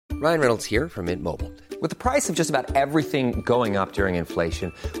Ryan Reynolds here from Mint Mobile. With the price of just about everything going up during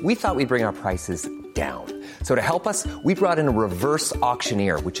inflation, we thought we'd bring our prices down. So to help us, we brought in a reverse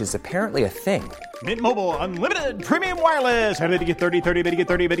auctioneer, which is apparently a thing. Mint Mobile Unlimited Premium Wireless. How to get 30, 30, bit to get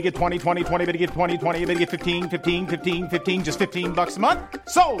 30, bit to get 20, 20, 20, bit to get 20, 20, bit to get 15, 15, 15, 15, just $15 a month?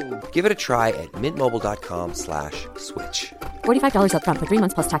 Sold! Give it a try at mintmobile.com/switch. $45 up front for 3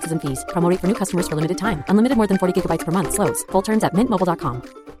 months plus taxes and fees. Promo rate for new customers for limited time. Unlimited more than 40 gigabytes per month. Slows full terms at mintmobile.com.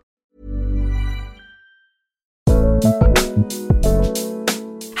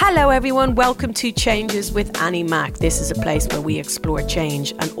 Hello everyone, welcome to Changes with Annie Mac. This is a place where we explore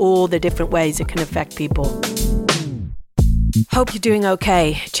change and all the different ways it can affect people. Hope you're doing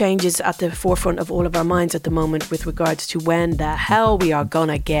okay. Change is at the forefront of all of our minds at the moment with regards to when the hell we are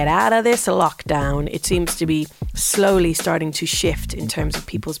gonna get out of this lockdown. It seems to be slowly starting to shift in terms of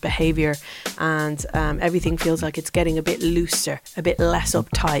people's behaviour, and everything feels like it's getting a bit looser, a bit less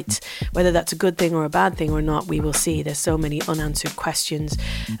uptight. Whether that's a good thing or a bad thing or not, we will see. There's so many unanswered questions.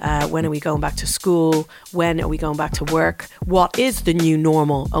 When are we going back to school? When are we going back to work? What is the new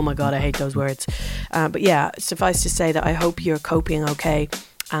normal? Oh my God, I hate those words. But yeah, suffice to say that I hope you're coping okay,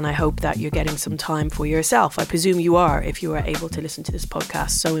 and I hope that you're getting some time for yourself. I presume you are, if you are able to listen to this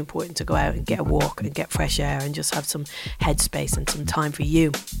podcast. So important to go out and get a walk and get fresh air and just have some headspace and some time for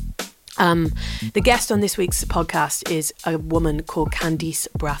you. The guest on this week's podcast is a woman called Candice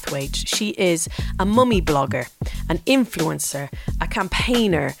Brathwaite. She is a mummy blogger, an influencer, a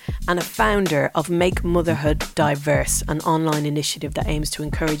campaigner and a founder of Make Motherhood Diverse, an online initiative that aims to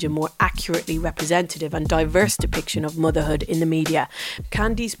encourage a more accurately representative and diverse depiction of motherhood in the media.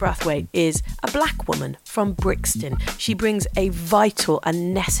 Candice Brathwaite is a black woman from Brixton. She brings a vital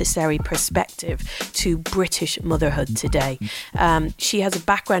and necessary perspective to British motherhood today. She has a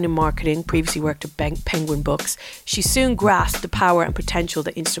background in marketing, previously worked at Penguin Books. She soon grasped the power and potential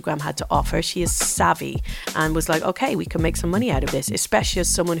that Instagram had to offer. She is savvy and was like, okay, we can make some money out of this, especially as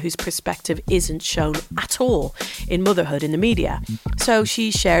someone whose perspective isn't shown at all in motherhood in the media. So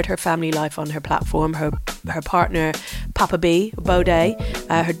she shared her family life on her platform, her partner, Papa B, Bode,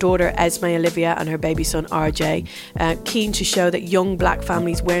 her daughter, Esme Olivia, and her baby son, RJ, keen to show that young black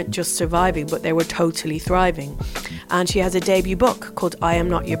families weren't just surviving, but they were totally thriving. And she has a debut book called I Am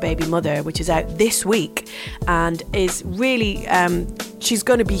Not Your Baby Mother, which is out this week and is really, she's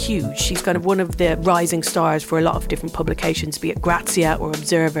going to be huge. She's kind of one of the rising stars for a lot of different publications, be it Grazia or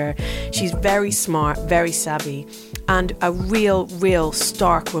Observer. She's very smart, very savvy, and a real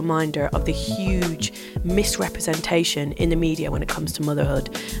stark reminder of the huge misrepresentation in the media when it comes to motherhood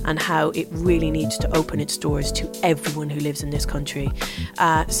and how it really needs to open its doors to everyone who lives in this country.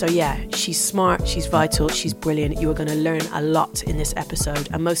 So yeah, she's smart, she's vital, she's brilliant. You are going to learn a lot in this episode,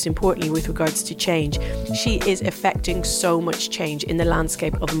 and most importantly with regards to change, she is effecting so much change in the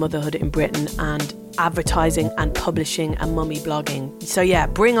landscape of motherhood in Britain and advertising and publishing and mummy blogging. So yeah,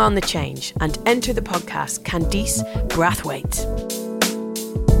 bring on the change and enter the podcast, Candice Brathwaite.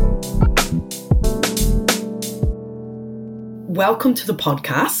 Welcome to the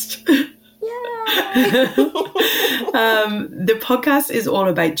podcast. The podcast is all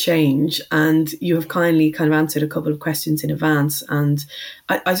about change, and you have kindly kind of answered a couple of questions in advance, and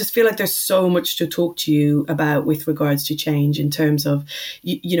I just feel like there's so much to talk to you about with regards to change in terms of,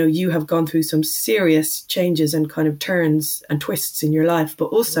 you know, you have gone through some serious changes and kind of turns and twists in your life, but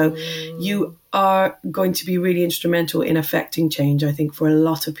also you are going to be really instrumental in affecting change, I think, for a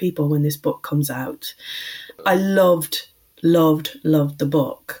lot of people when this book comes out. I loved the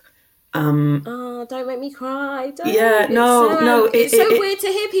book. Don't make me cry. Don't. Yeah, It's so weird to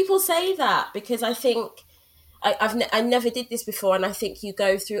hear people say that, because I think I never did this before, and I think you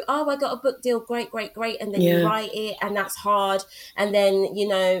go through, I got a book deal, great, and then you write it, and that's hard, and then, you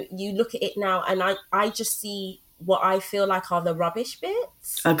know, you look at it now, and I just see what I feel like are the rubbish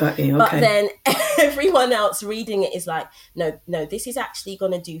bits. I got you. Okay. But then everyone else reading it is like, no, this is actually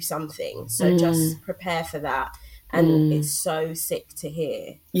going to do something. So just prepare for that. And it's so sick to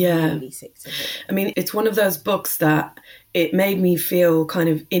hear. Yeah. Really sick to hear. I mean, it's one of those books that it made me feel kind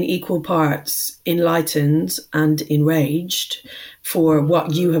of in equal parts enlightened and enraged for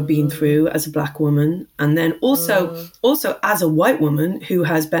what you have been through as a black woman. And then also as a white woman who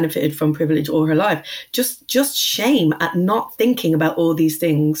has benefited from privilege all her life, just shame at not thinking about all these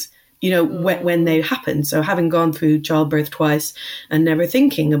things, you know, when they happen. So having gone through childbirth twice and never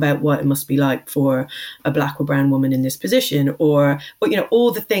thinking about what it must be like for a black or brown woman in this position, or, you know, all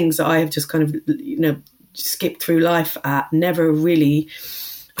the things that I have just kind of, you know, skipped through life at, never really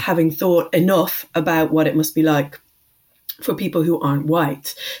having thought enough about what it must be like for people who aren't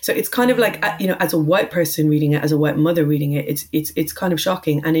white. So it's kind of like, you know, as a white person reading it, as a white mother reading it, it's kind of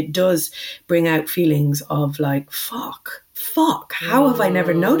shocking. And it does bring out feelings of like, fuck, how have I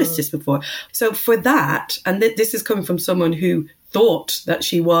never noticed this before? So for that, and this is coming from someone who thought that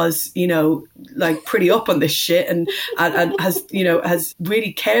she was, you know, like pretty up on this shit and has, you know, has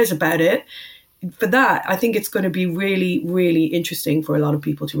really cares about it. For that, I think it's going to be really, really interesting for a lot of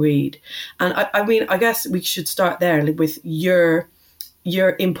people to read. And I mean, I guess we should start there with your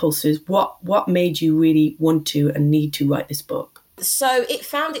impulses. What made you really want to and need to write this book? So it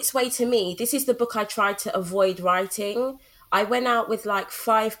found its way to me. This is the book I tried to avoid writing. I went out with like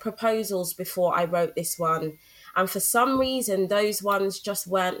 5 proposals before I wrote this one. And for some reason, those ones just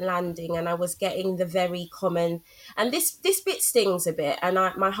weren't landing, and I was getting the very common. And this bit stings a bit, and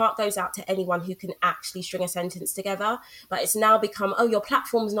my heart goes out to anyone who can actually string a sentence together. But it's now become, oh, your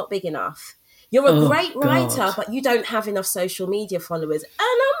platform's not big enough. You're a great writer, but you don't have enough social media followers. And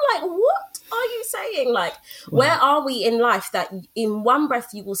I'm like, what are you saying? Like, where are we in life that in one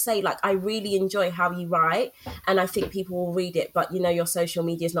breath you will say, like, I really enjoy how you write and I think people will read it, but, you know, your social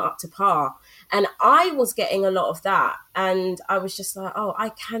media is not up to par. And I was getting a lot of that. And I was just like, oh, I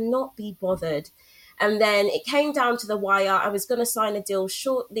cannot be bothered. And then it came down to the wire. I was going to sign a deal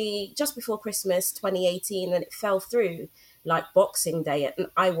shortly, just before Christmas 2018, and it fell through like Boxing Day, and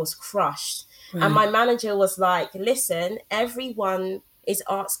I was crushed. Right. And my manager was like, listen, everyone is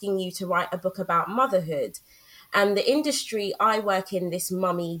asking you to write a book about motherhood. And the industry I work in, this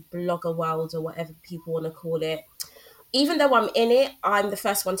mummy blogger world or whatever people want to call it, even though I'm in it, I'm the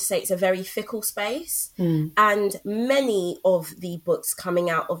first one to say it's a very fickle space. And many of the books coming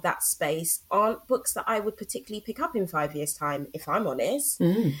out of that space aren't books that I would particularly pick up in 5 years' time, if I'm honest.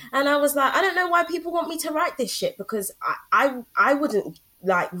 And I was like, I don't know why people want me to write this shit, because I wouldn't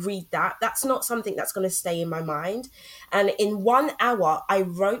like read that. That's not something that's going to stay in my mind. And in 1 hour, I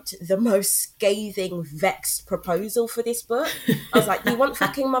wrote the most scathing, vexed proposal for this book. I was like, you want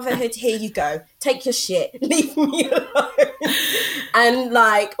fucking motherhood? Here you go. Take your shit. Leave me alone. And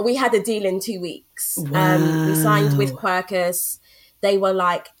like, we had a deal in 2 weeks. Wow. We signed with Quercus. They were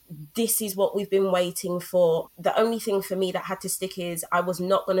like, this is what we've been waiting for. The only thing for me that had to stick is I was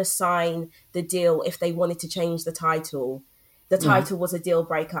not going to sign the deal if they wanted to change the title. The title was a deal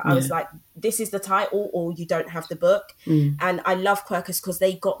breaker. I was like, this is the title or you don't have the book. And I love Quercus because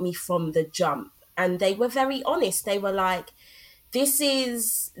they got me from the jump. And they were very honest. They were like, this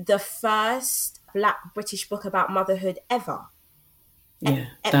is the first Black British book about motherhood ever. Yeah,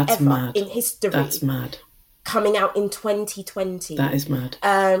 that's ever mad. In history. That's mad. Coming out in 2020. That is mad.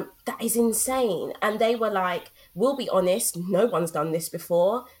 That is insane. And they were like, we'll be honest, no one's done this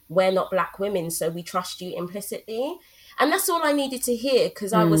before. We're not Black women, so we trust you implicitly. And that's all I needed to hear,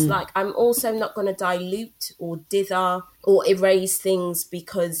 because I was like, I'm also not going to dilute or dither or erase things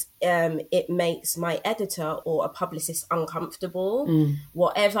because it makes my editor or a publicist uncomfortable.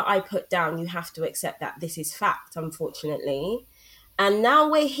 Whatever I put down, you have to accept that this is fact, unfortunately. And now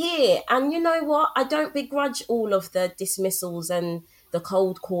we're here. And you know what? I don't begrudge all of the dismissals and the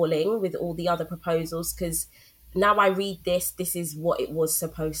cold calling with all the other proposals, because now I read this is what it was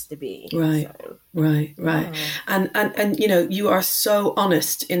supposed to be. Right, so. Right. And you know, you are so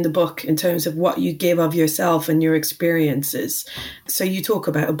honest in the book in terms of what you give of yourself and your experiences. So you talk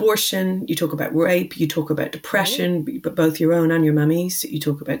about abortion, you talk about rape, you talk about depression, but both your own and your mummy's. You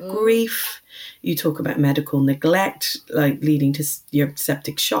talk about grief. You talk about medical neglect, like leading to your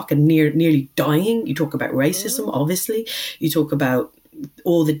septic shock and nearly dying. You talk about racism, obviously. You talk about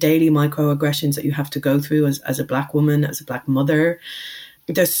all the daily microaggressions that you have to go through as a Black woman, as a Black mother.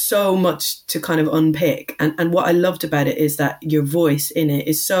 There's so much to kind of unpick. And what I loved about it is that your voice in it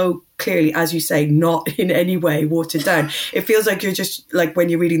is so clearly, as you say, not in any way watered down. It feels like you're just like when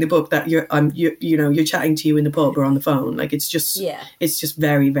you're reading the book that you're chatting to you in the pub or on the phone. Like it's just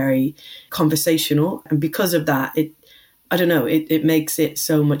very, very conversational. And because of that, it makes it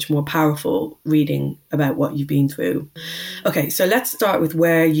so much more powerful reading about what you've been through. Okay, so let's start with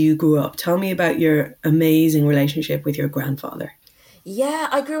where you grew up. Tell me about your amazing relationship with your grandfather. Yeah,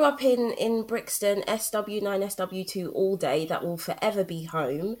 I grew up in Brixton, SW9, SW2 all day. That will forever be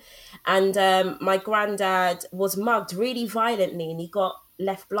home. And my granddad was mugged really violently, and he got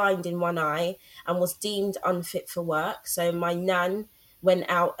left blind in one eye and was deemed unfit for work. So my nan went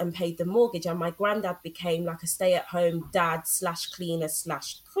out and paid the mortgage, and my granddad became like a stay-at-home dad / cleaner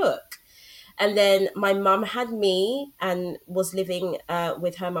 / cook. And then my mum had me and was living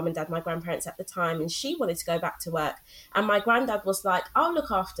with her mum and dad, my grandparents at the time, and she wanted to go back to work. And my granddad was like, I'll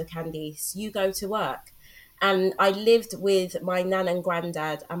look after Candice, you go to work. And I lived with my nan and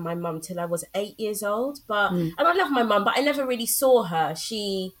granddad and my mum till I was 8 years old. And I love my mum, but I never really saw her.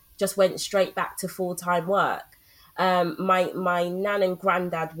 She just went straight back to full-time work. My nan and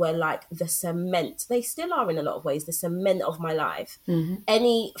granddad were like the cement. They still are in a lot of ways, the cement of my life.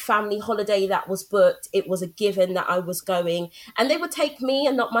 Any family holiday that was booked, it was a given that I was going. And they would take me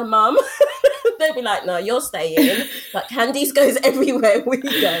and not my mum. They'd be like, no, you're staying. Like, Candice goes everywhere we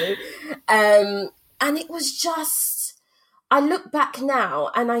go. And it was just, I look back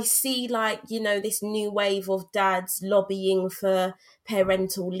now and I see like, you know, this new wave of dads lobbying for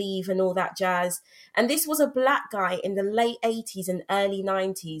parental leave and all that jazz. And this was a black guy in the late 80s and early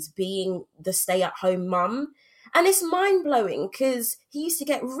 90s being the stay-at-home mum. And it's mind-blowing because he used to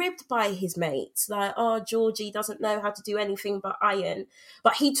get ribbed by his mates. Like, oh, Georgie doesn't know how to do anything but iron.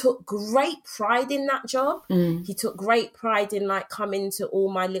 But he took great pride in that job. He took great pride in, like, coming to all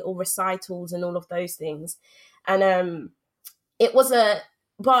my little recitals and all of those things. And it was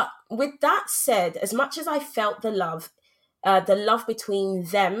but with that said, as much as I felt the love between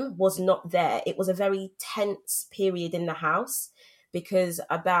them was not there. It was a very tense period in the house. Because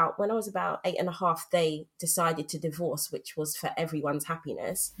when I was about 8.5, they decided to divorce, which was for everyone's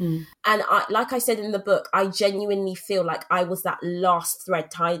happiness. And like I said in the book, I genuinely feel like I was that last thread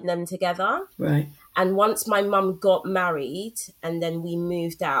tying them together. Right. And once my mum got married and then we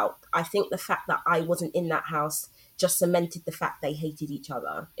moved out, I think the fact that I wasn't in that house just cemented the fact they hated each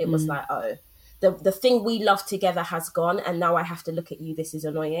other. It was like, oh, the thing we loved together has gone, and now I have to look at you. This is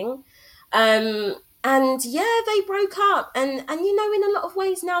annoying. And yeah, they broke up. And you know, in a lot of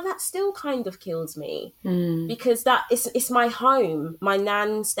ways now, that still kind of kills me because it's my home. My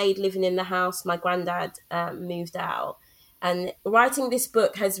nan stayed living in the house. My granddad moved out. And writing this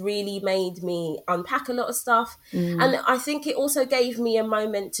book has really made me unpack a lot of stuff. And I think it also gave me a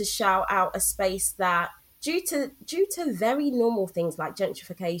moment to shout out a space that due to very normal things like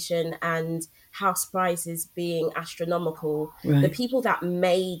gentrification and house prices being astronomical, the people that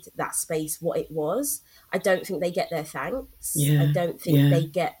made that space what it was, I don't think they get their thanks. I don't think they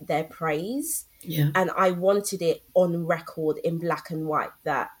get their praise. And I wanted it on record in black and white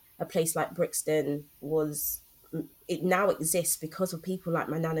that a place like Brixton it now exists because of people like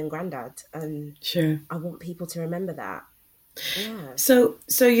my nan and granddad. And I want people to remember that. Yeah.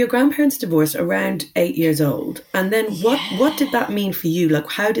 So your grandparents divorced around 8 years old, and then what did that mean for you? Like,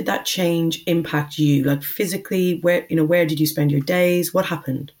 how did that change impact you? Like physically, where did you spend your days? What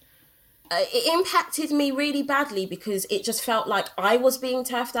happened? It impacted me really badly because it just felt like I was being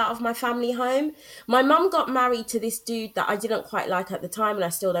turfed out of my family home. My mum got married to this dude that I didn't quite like at the time, and I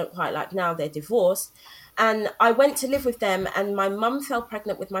still don't quite like now. They're divorced. And I went to live with them, and my mum fell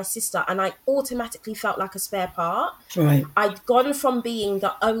pregnant with my sister, and I automatically felt like a spare part. Right. I'd gone from being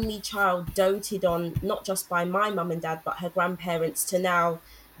the only child doted on, not just by my mum and dad, but her grandparents, to now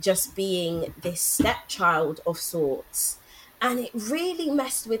just being this stepchild of sorts. And it really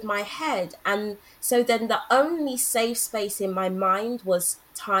messed with my head. And so then the only safe space in my mind was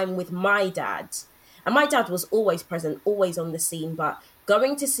time with my dad. And my dad was always present, always on the scene, but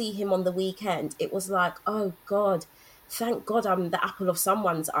going to see him on the weekend, it was like, oh God, thank God I'm the apple of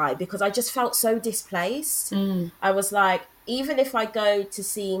someone's eye, because I just felt so displaced. I was like, even if I go to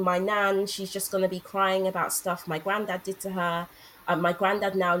see my nan, she's just going to be crying about stuff my granddad did to her. My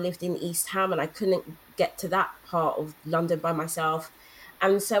granddad now lived in East Ham, and I couldn't get to that part of London by myself.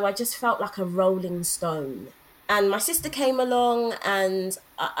 And so I just felt like a rolling stone. And my sister came along, and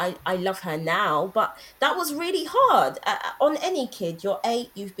I love her now, but that was really hard on any kid. You're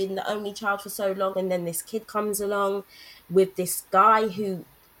 8, you've been the only child for so long, and then this kid comes along with this guy who,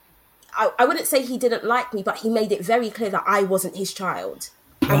 I wouldn't say he didn't like me, but he made it very clear that I wasn't his child.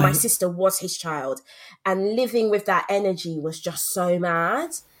 Right. And my sister was his child. And living with that energy was just so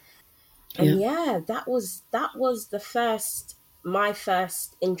mad. And that was my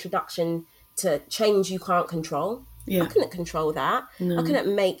first introduction to change you can't control. I couldn't control that. No. I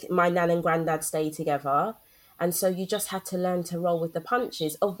couldn't make my nan and granddad stay together. And so you just had to learn to roll with the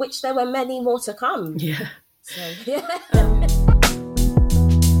punches, of which there were many more to come. Yeah. So, yeah.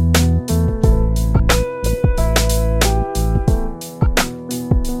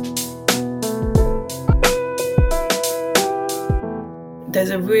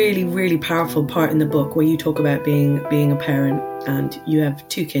 There's a really, really powerful part in the book where you talk about being a parent, and you have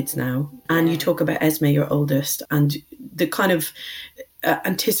 2 kids now, and you talk about Esme, your oldest, and the kind of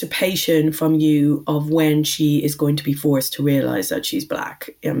anticipation from you of when she is going to be forced to realise that she's black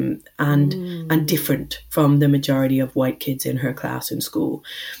and different from the majority of white kids in her class in school.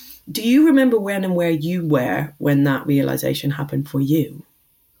 Do you remember when and where you were when that realisation happened for you?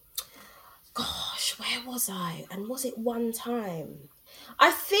 Gosh, where was I? And was it one time?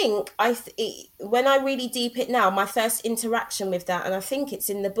 I think when I really deep it now, my first interaction with that, and I think it's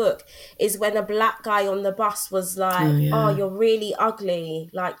in the book, is when a black guy on the bus was like, oh, you're really ugly,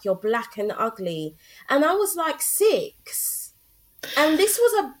 like you're black and ugly. And I was like 6. And this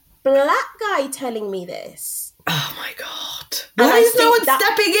was a black guy telling me this. Oh my God. Why is no one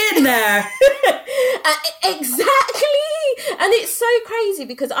stepping in there? Exactly. And it's so crazy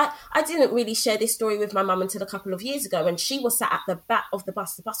because I didn't really share this story with my mum until a couple of years ago, and she was sat at the back of the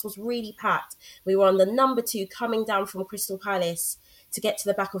bus. The bus was really packed. We were on the number 2 coming down from Crystal Palace to get to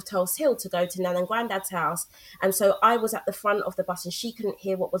the back of Tulse Hill to go to Nan and Grandad's house. And so I was at the front of the bus and she couldn't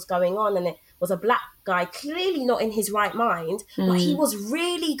hear what was going on. And it was a black guy, clearly not in his right mind, but he was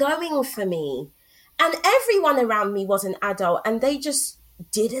really going for me. And everyone around me was an adult and they just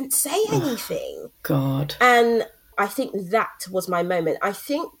didn't say anything. God. And I think that was my moment. I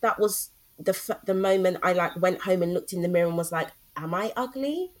think that was the moment I like went home and looked in the mirror and was like, am I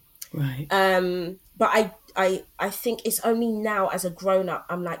ugly? Right. But I think it's only now as a grown up,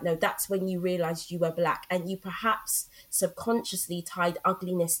 I'm like, no, that's when you realised you were black and you perhaps subconsciously tied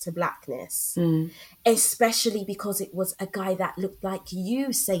ugliness to blackness, especially because it was a guy that looked like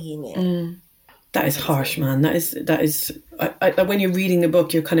you saying it. That is harsh, man. That is. When you're reading the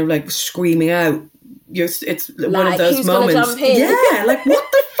book, you're kind of like screaming out. It's like, one of those who's moments. Gonna jump in? Yeah, like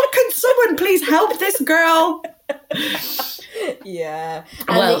what the fuck? Can someone please help this girl? Yeah,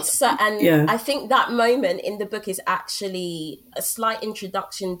 and yeah. I think that moment in the book is actually a slight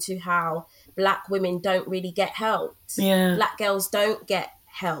introduction to how black women don't really get helped. Yeah, black girls don't get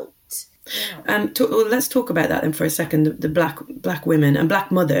helped. Yeah. Let's talk about that then for a second. The black women and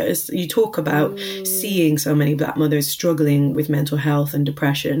black mothers. You talk about seeing so many black mothers struggling with mental health and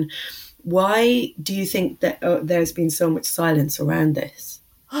depression. Why do you think that there's been so much silence around this?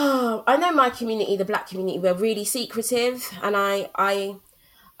 Oh, I know my community, the black community, we're really secretive, and I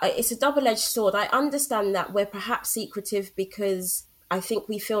it's a double-edged sword. I understand that we're perhaps secretive because I think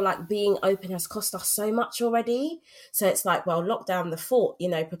we feel like being open has cost us so much already. So it's like, well, lock down the fort,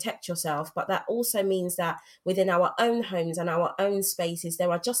 protect yourself. But that also means that within our own homes and our own spaces,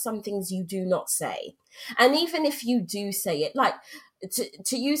 there are just some things you do not say. And even if you do say it, like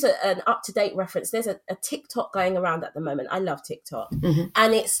to use an up-to-date reference, there's a TikTok going around at the moment. I love TikTok.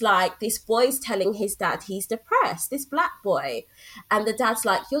 And it's like this boy's telling his dad he's depressed, this black boy. And the dad's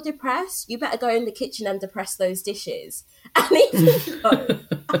like, you're depressed? You better go in the kitchen and depress those dishes. And even though...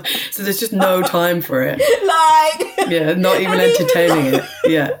 So there's just no time for it. Like... Yeah, not even entertaining it.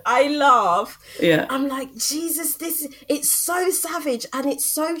 Yeah. I laugh. Yeah. I'm like, Jesus, it's so savage and it's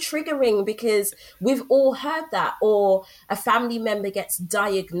so triggering because we've all heard that. Or a family member gets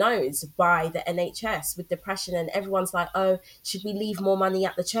diagnosed by the NHS with depression and everyone's like, oh, should we leave more money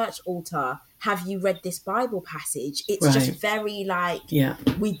at the church altar? Have you read this Bible passage? It's just very like,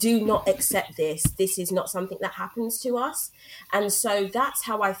 we do not accept this. This is not something that happens to us. And so that's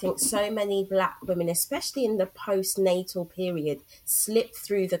how I think so many black women, especially in the postnatal period, slip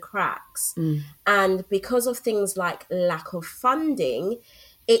through the cracks. And because of things like lack of funding,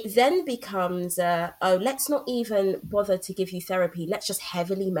 it then becomes, let's not even bother to give you therapy. Let's just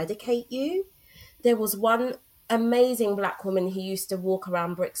heavily medicate you. There was one amazing black woman who used to walk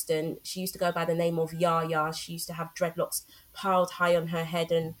around Brixton. She used to go by the name of Yaya. She used to have dreadlocks piled high on her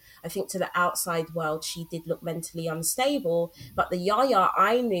head. And I think to the outside world, she did look mentally unstable. But the Yaya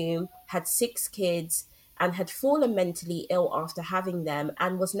I knew had 6 kids and had fallen mentally ill after having them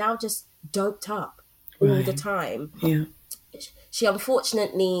and was now just doped up all the time. Yeah. She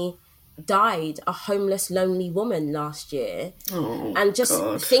unfortunately died a homeless, lonely woman last year. And just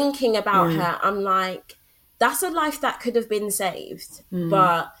thinking about her, I'm like, that's a life that could have been saved.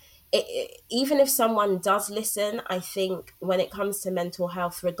 But even if someone does listen, I think when it comes to mental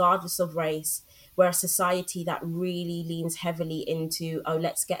health, regardless of race, we're a society that really leans heavily into,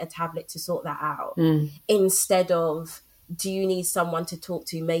 let's get a tablet to sort that out. Instead of, do you need someone to talk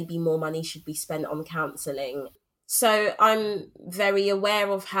to? Maybe more money should be spent on counselling. So I'm very aware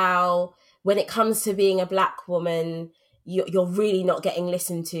of how, when it comes to being a black woman, you're really not getting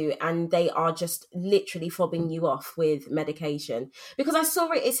listened to, and they are just literally fobbing you off with medication. Because I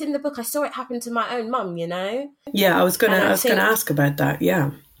saw it, it's in the book, I saw it happen to my own mum, Yeah, I was gonna ask about that,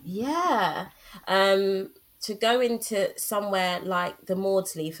 yeah. Yeah. To go into somewhere like the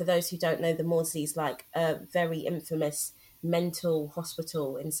Maudsley, for those who don't know, the Maudsley is like a very infamous mental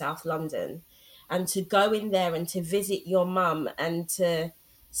hospital in South London. And to go in there and to visit your mum and to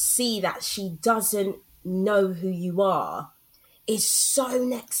see that she doesn't know who you are is so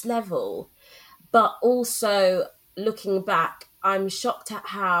next level. But also looking back, I'm shocked at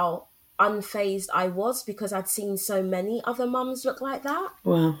how unfazed I was, because I'd seen so many other mums look like that.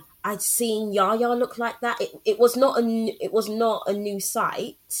 Wow. I'd seen Yaya look like that. It was not a new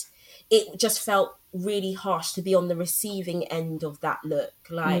sight. It just felt really harsh to be on the receiving end of that look.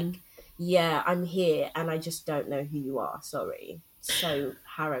 Like, yeah, I'm here and I just don't know who you are. Sorry. So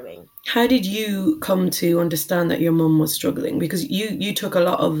harrowing. How did you come to understand that your mum was struggling? Because you took a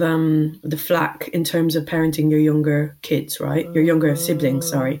lot of the flack in terms of parenting your younger kids, right? Your younger siblings,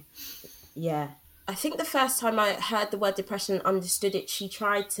 sorry. Yeah. I think the first time I heard the word depression and understood it, she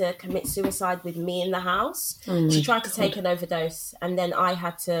tried to commit suicide with me in the house. She tried to take an overdose, and then I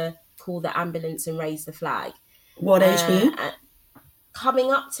had to call the ambulance and raise the flag. What age were you?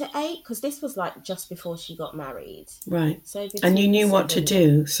 Coming up to 8, because this was like just before she got married. Right. So and you knew what to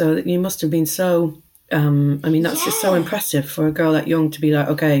do. So you must have been so, that's just so impressive for a girl that young to be like,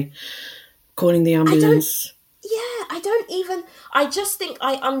 okay, calling the ambulance. I just think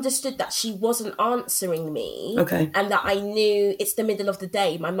I understood that she wasn't answering me. Okay. And that I knew it's the middle of the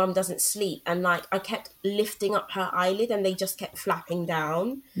day. My mum doesn't sleep. And like, I kept lifting up her eyelid and they just kept flapping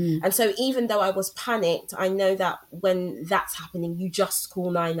down. And so even though I was panicked, I know that when that's happening, you just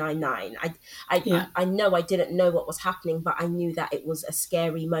call 999. I know I didn't know what was happening, but I knew that it was a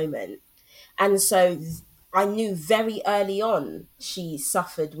scary moment. And so I knew very early on she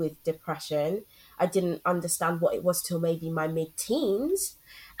suffered with depression. I didn't understand what it was till maybe my mid-teens.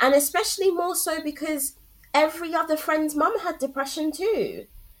 And especially more so because every other friend's mum had depression too.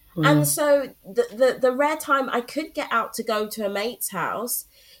 And so the rare time I could get out to go to a mate's house,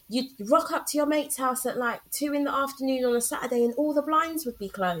 you'd rock up to your mate's house at like 2 p.m. on a Saturday and all the blinds would be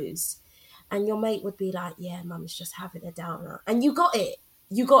closed. And your mate would be like, yeah, mum's just having a downer. And you got it.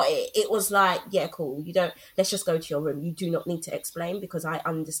 It was like, yeah, cool. Let's just go to your room. You do not need to explain because I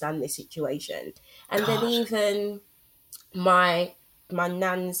understand this situation. And then even my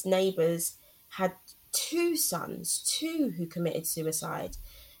nan's neighbours had 2 sons, who committed suicide.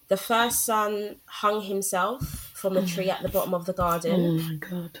 The first son hung himself from a tree at the bottom of the garden. Oh my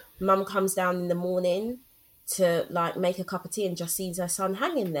God. Mum comes down in the morning to like make a cup of tea and just sees her son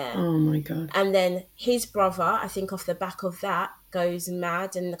hanging there. Oh my God. And then his brother, I think off the back of that, goes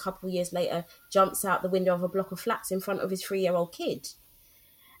mad and a couple of years later jumps out the window of a block of flats in front of his 3-year-old kid.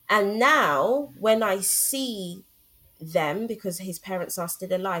 And now when I see them, because his parents are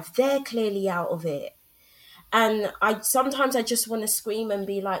still alive, they're clearly out of it. And sometimes I just want to scream and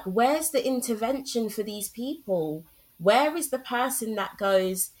be like, where's the intervention for these people? Where is the person that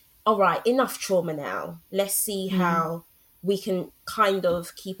goes, all right, enough trauma now. Let's see how we can kind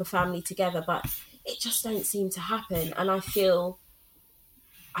of keep a family together. But it just don't seem to happen. And I feel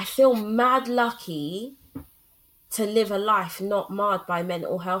mad lucky to live a life not marred by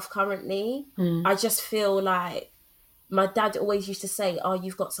mental health currently. I just feel like my dad always used to say, oh,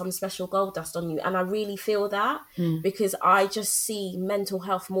 you've got some special gold dust on you. And I really feel that because I just see mental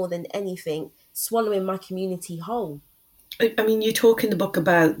health more than anything swallowing my community whole. I mean, you talk in the book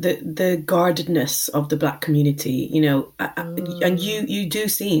about the guardedness of the Black community, and you do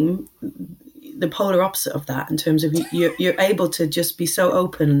seem the polar opposite of that in terms of you're able to just be so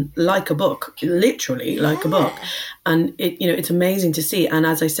open like a book, literally like a book. And it's amazing to see. And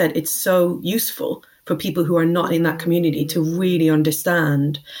as I said, it's so useful for people who are not in that community to really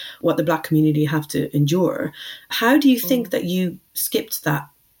understand what the Black community have to endure. How do you think that you skipped that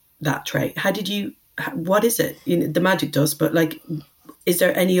trait? How did you? What is it? The magic dust, but like, is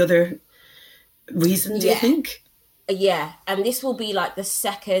there any other reason, do you think? Yeah, and this will be like my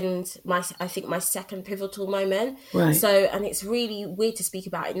second pivotal moment. Right. So, and it's really weird to speak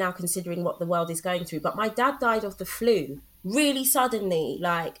about it now considering what the world is going through, but my dad died of the flu really suddenly,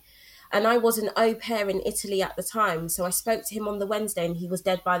 and I was an au pair in Italy at the time. So I spoke to him on the Wednesday and he was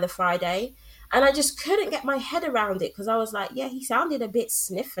dead by the Friday. And I just couldn't get my head around it because I was like, yeah, he sounded a bit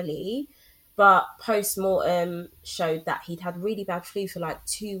sniffly. But post-mortem showed that he'd had really bad flu for like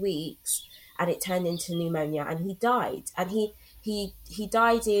 2 weeks and it turned into pneumonia and he died. And he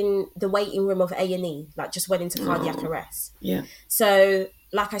died in the waiting room of A&E, like just went into cardiac arrest. Yeah. So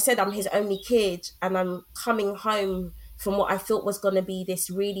like I said, I'm his only kid and I'm coming home from what I thought was going to be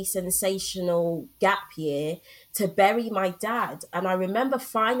this really sensational gap year to bury my dad. And I remember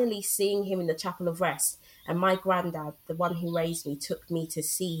finally seeing him in the Chapel of Rest. And my granddad, the one who raised me, took me to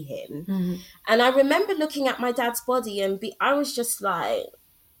see him. And I remember looking at my dad's body and I was just like,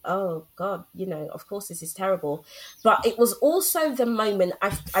 oh God, of course this is terrible. But it was also the moment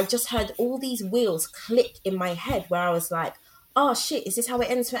I just heard all these wheels click in my head where I was like, oh shit, is this how it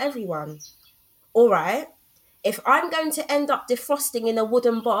ends for everyone? All right. If I'm going to end up defrosting in a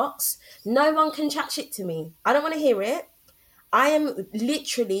wooden box, no one can chat shit to me. I don't want to hear it. I am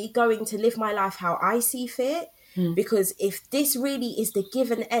literally going to live my life how I see fit, because if this really is the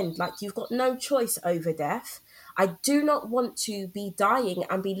given end, like you've got no choice over death, I do not want to be dying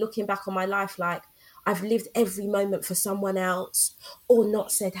and be looking back on my life like I've lived every moment for someone else or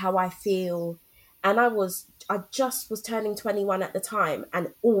not said how I feel. And I just was turning 21 at the time,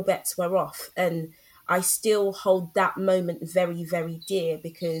 and all bets were off. And I still hold that moment very, very dear,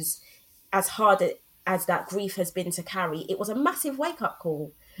 because as hard as that grief has been to carry, it was a massive wake-up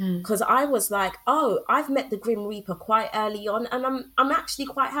call. Because I was like, oh, I've met the Grim Reaper quite early on, and I'm actually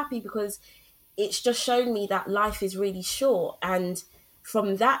quite happy, because it's just shown me that life is really short. And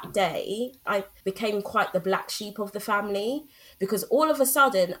from that day, I became quite the black sheep of the family, because all of a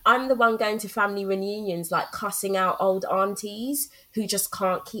sudden I'm the one going to family reunions, like cussing out old aunties who just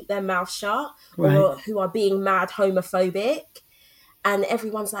can't keep their mouth shut, or who are being mad homophobic. And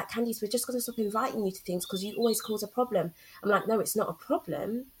everyone's like, Candice, we're just going to stop inviting you to things because you always cause a problem. I'm like, no, it's not a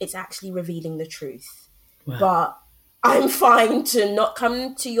problem. It's actually revealing the truth. Wow. But I'm fine to not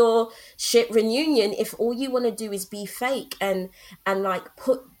come to your shit reunion if all you want to do is be fake and like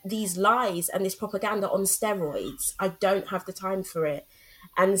put these lies and this propaganda on steroids. I don't have the time for it.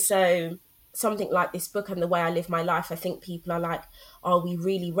 And so something like this book and the way I live my life, I think people are like, oh, we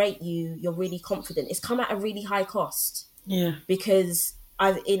really rate you. You're really confident. It's come at a really high cost. Yeah. Because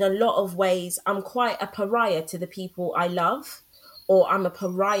in a lot of ways, I'm quite a pariah to the people I love, or I'm a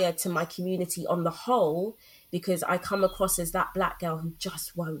pariah to my community on the whole, because I come across as that black girl who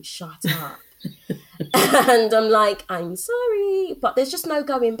just won't shut up. And I'm like, I'm sorry, but there's just no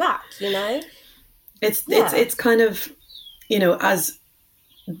going back, you know? It's kind of, you know, as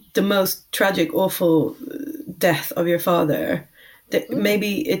the most tragic, awful death of your father, that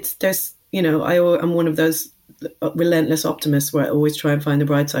maybe there's, you know, I'm one of those relentless optimists where I always try and find the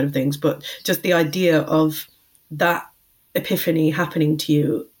bright side of things, but just the idea of that epiphany happening to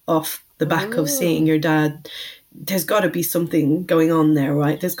you off the back of seeing your dad, there's got to be something going on there,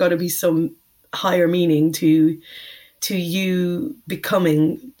 right? There's got to be some higher meaning to you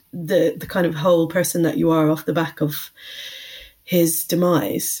becoming the kind of whole person that you are off the back of his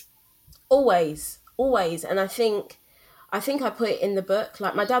demise. Always. And I think I put it in the book,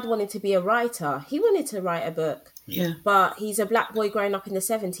 like my dad wanted to be a writer. He wanted to write a book. Yeah. But he's a black boy growing up in the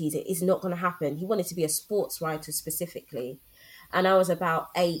 70s. It is not going to happen. He wanted to be a sports writer specifically. And I was about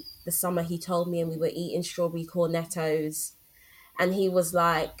 8 the summer he told me, and we were eating strawberry cornettos. And he was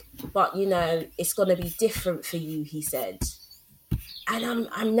like, but, you know, it's going to be different for you, he said. And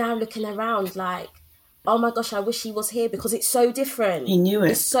I'm now looking around like, oh my gosh, I wish he was here, because it's so different. He knew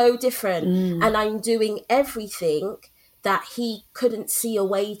it. It's so different. And I'm doing everything that he couldn't see a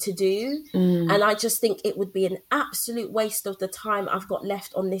way to do. And I just think it would be an absolute waste of the time I've got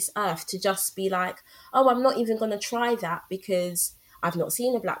left on this earth to just be like, oh, I'm not even going to try that because I've not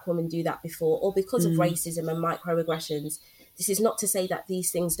seen a black woman do that before, or because of racism and microaggressions. This is not to say that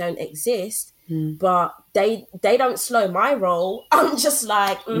these things don't exist, but they don't slow my roll. I'm just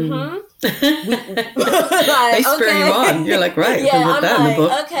like, like, they spur you on. You're like, right, yeah, I'm that like, in the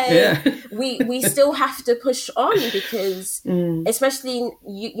book. Okay, yeah. we still have to push on, because especially,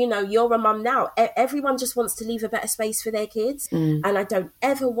 you know, you're a mum now. Everyone just wants to leave a better space for their kids. And I don't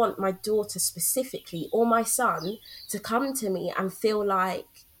ever want my daughter specifically, or my son, to come to me and feel like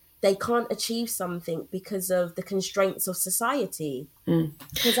they can't achieve something because of the constraints of society.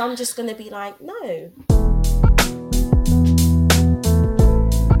 Because I'm just going to be like, no.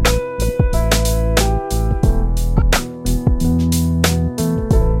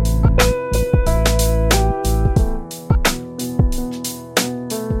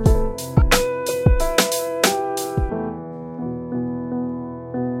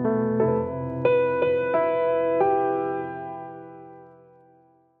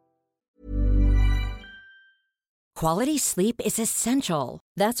 Quality sleep is essential.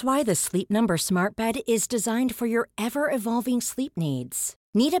 That's why the Sleep Number Smart Bed is designed for your ever-evolving sleep needs.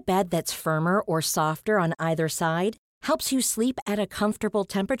 Need a bed that's firmer or softer on either side? Helps you sleep at a comfortable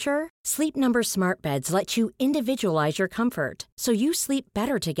temperature? Sleep Number Smart Beds let you individualize your comfort, so you sleep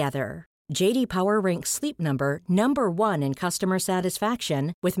better together. J.D. Power ranks Sleep Number number 1 in customer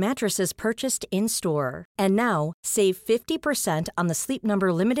satisfaction with mattresses purchased in-store. And now, save 50% on the Sleep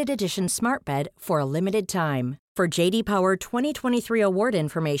Number Limited Edition Smart Bed for a limited time. For J.D. Power 2023 award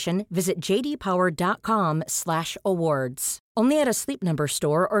information, visit jdpower.com/awards. Only at a Sleep Number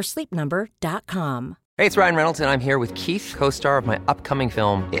store or sleepnumber.com. Hey, it's Ryan Reynolds, and I'm here with Keith, co-star of my upcoming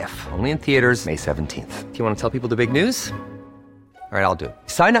film, If, only in theaters May 17th. Do you want to tell people the big news? All right, I'll do it.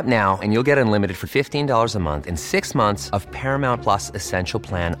 Sign up now and you'll get unlimited for $15 a month and 6 months of Paramount Plus Essential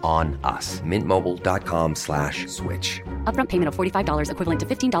Plan on us. MintMobile.com/switch. Upfront payment of $45 equivalent to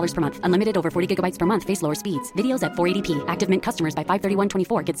 $15 per month. Unlimited over 40 gigabytes per month. Face lower speeds. Videos at 480p. Active Mint customers by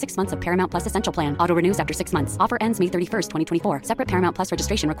 531.24 get 6 months of Paramount Plus Essential Plan. Auto renews after 6 months. Offer ends May 31st, 2024. Separate Paramount Plus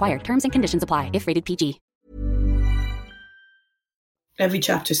registration required. Terms and conditions apply if rated PG. Every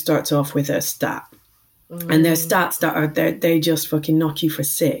chapter starts off with a stat. And there's stats that are there, they just fucking knock you for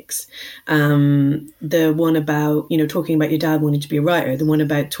six. The one about, talking about your dad wanting to be a writer, the one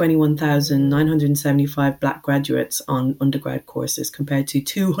about 21,975 black graduates on undergrad courses compared to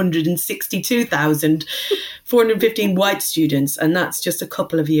 262,415 white students. And that's just a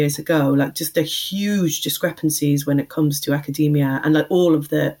couple of years ago, like just the huge discrepancies when it comes to academia and like all of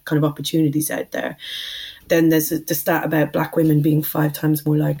the kind of opportunities out there. Then there's the stat about black women being 5 times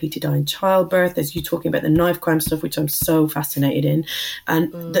more likely to die in childbirth. There's you talking about the knife crime stuff, which I'm so fascinated in.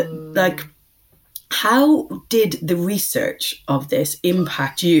 And how did the research of this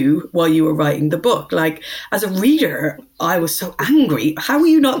impact you while you were writing the book? Like, as a reader, I was so angry. How were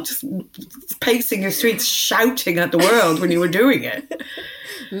you not just pacing your streets, shouting at the world when you were doing it?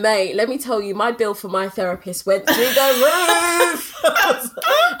 Mate, let me tell you, my bill for my therapist went through the roof.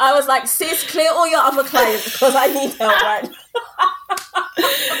 I was like, sis, clear all your other clients because I need help right now.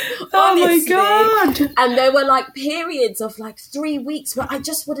 Oh my God. And there were like periods of like 3 weeks where I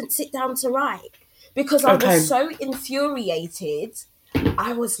just wouldn't sit down to write because I was so infuriated.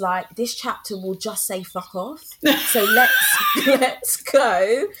 I was like, this chapter will just say fuck off. So let's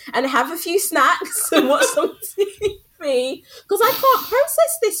go and have a few snacks and watch some TV. Because I can't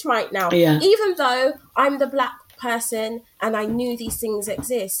process this right now. Yeah. Even though I'm the black person and I knew these things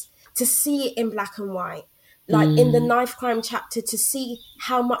exist, to see it in black and white, like in the knife crime chapter, to see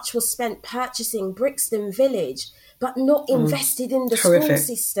how much was spent purchasing Brixton Village, but not invested in the school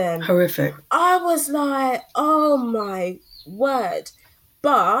system. Horrific. I was like, oh my word.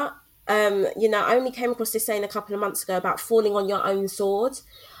 But, I only came across this saying a couple of months ago about falling on your own sword.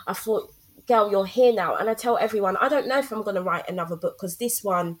 I thought, girl, you're here now. And I tell everyone, I don't know if I'm going to write another book because this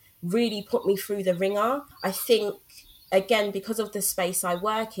one really put me through the ringer. I think, again, because of the space I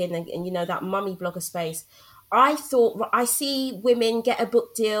work in and that mummy blogger space, I thought I see women get a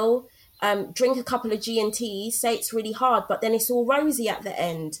book deal, drink a couple of G&Ts, say it's really hard, but then it's all rosy at the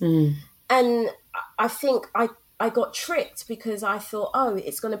end. And I think I got tricked because I thought, oh,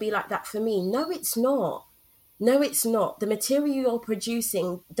 it's going to be like that for me. No, it's not. No, it's not. The material you're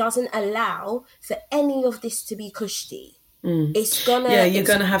producing doesn't allow for any of this to be cushy. It's gonna... Yeah, you're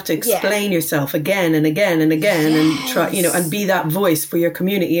going to have to explain yourself again and again and again and try, and be that voice for your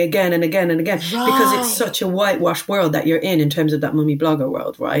community again and again and again. Right. Because it's such a whitewashed world that you're in terms of that mummy blogger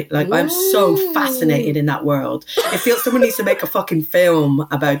world, right? Like, I'm so fascinated in that world. It feels someone needs to make a fucking film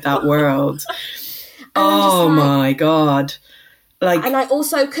about that world. Oh, my God. Like, and I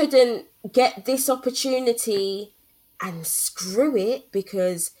also couldn't get this opportunity and screw it,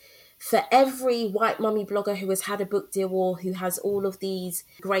 because for every white mummy blogger who has had a book deal or who has all of these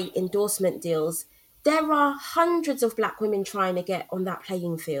great endorsement deals, there are hundreds of black women trying to get on that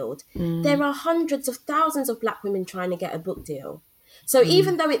playing field. There are hundreds of thousands of black women trying to get a book deal. So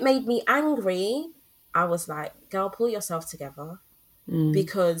even though it made me angry, I was like, girl, pull yourself together.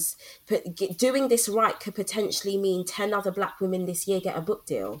 Because doing this right could potentially mean 10 other black women this year get a book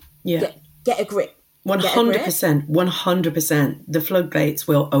deal. Yeah. Get a grip. 100%. 100%. The floodgates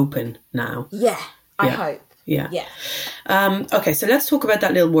will open now. Yeah, I hope. Yeah. Okay, so let's talk about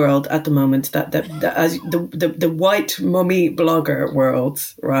that little world at the moment, that as the white mummy blogger world,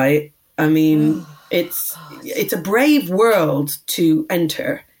 right? I mean, it's a brave world to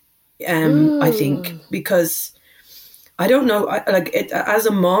enter, I think, because I don't know, as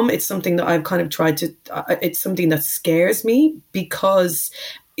a mom, it's something that I've kind of tried to, it's something that scares me because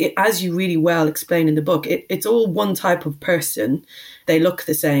as you really well explain in the book, it's all one type of person. They look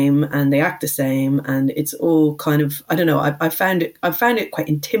the same and they act the same, and it's all kind of, I don't know, I found it quite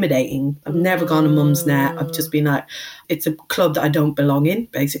intimidating. I've never gone on Mum's Net. I've just been like, it's a club that I don't belong in,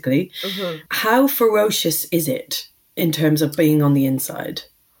 basically. How ferocious is it in terms of being on the inside?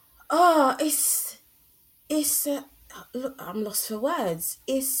 Oh, look, I'm lost for words.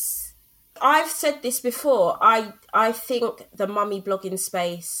 I've said this before. I think the mummy blogging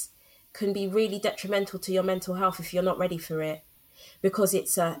space can be really detrimental to your mental health if you're not ready for it, because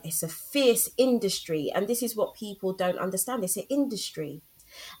it's a fierce industry, and this is what people don't understand. It's an industry,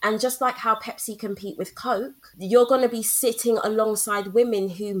 and just like how Pepsi compete with Coke, you're going to be sitting alongside women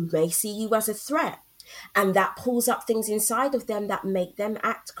who may see you as a threat. And that pulls up things inside of them that make them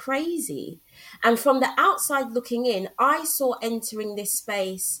act crazy. And from the outside looking in, I saw entering this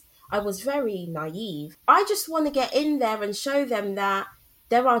space, I was very naive. I just want to get in there and show them that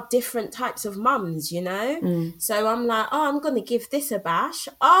there are different types of mums, you know? So I'm like, oh, I'm going to give this a bash.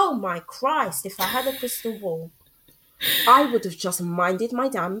 Oh my Christ, if I had a crystal ball, I would have just minded my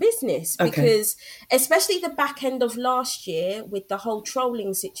damn business. Because especially the back end of last year with the whole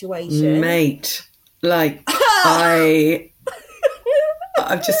trolling situation. Mate, like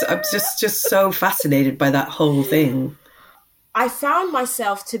I'm just so fascinated by that whole thing. I found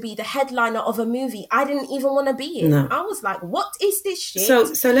myself to be the headliner of a movie I didn't even want to be in. No. I was like, what is this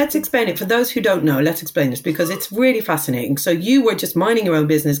shit? So let's explain it. For those who don't know, let's explain this because it's really fascinating. So you were just minding your own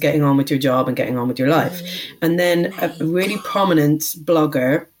business, getting on with your job and getting on with your life. And then a really prominent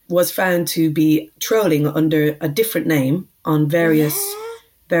blogger was found to be trolling under a different name on various,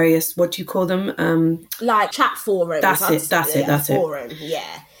 what do you call them? Like chat forums. That's it. Forum,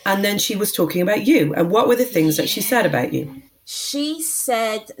 yeah. And then she was talking about you. And what were the things that she said about you? She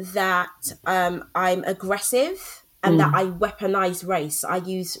said that I'm aggressive and that I weaponize race. I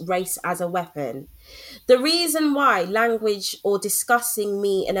use race as a weapon. The reason why language or discussing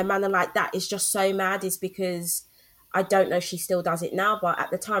me in a manner like that is just so mad is because I don't know if she still does it now, but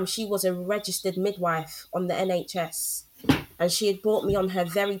at the time she was a registered midwife on the NHS. And she had brought me on her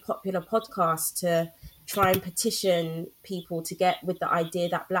very popular podcast to try and petition people to get with the idea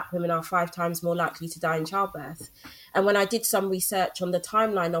that Black women are 5 times more likely to die in childbirth. And when I did some research on the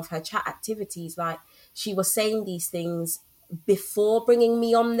timeline of her chat activities, like she was saying these things before bringing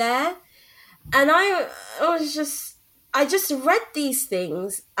me on there. And I just read these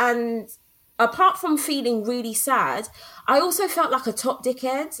things, and apart from feeling really sad, I also felt like a top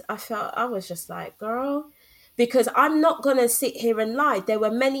dickhead. I was just like, girl, because I'm not going to sit here and lie. There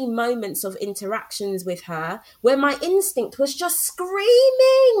were many moments of interactions with her where my instinct was just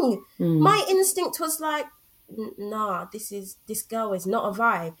screaming. My instinct was like, nah, this girl is not a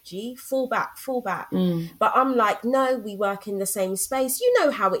vibe, G. Fall back. But I'm like, no, we work in the same space. You know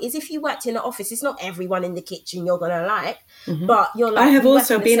how it is. If you worked in an office, it's not everyone in the kitchen you're going to like. But you're like, I have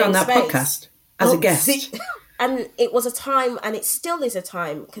also been on that podcast as a guest. And it was a time, and it still is a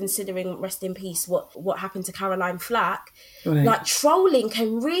time, considering, rest in peace, what happened to Caroline Flack. Right. Like, trolling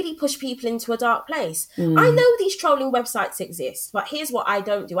can really push people into a dark place. I know these trolling websites exist, but here's what I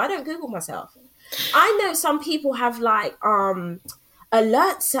don't do. I don't Google myself. I know some people have, like,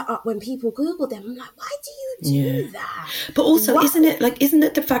 alerts set up when people Google them. I'm like, why do you do that? But also, isn't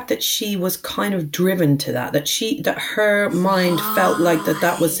it the fact that she was kind of driven to that her mind felt like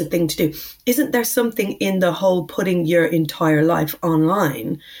that was the thing to do? Isn't there something in the whole putting your entire life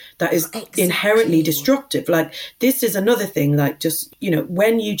online that is inherently destructive? Like, this is another thing, like, just, you know,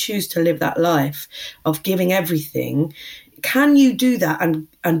 when you choose to live that life of giving everything, can you do that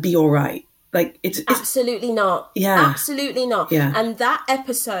and be all right? Like, it's absolutely not. Yeah. Absolutely not. Yeah. And that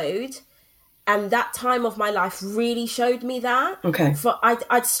episode and that time of my life really showed me that. Okay. For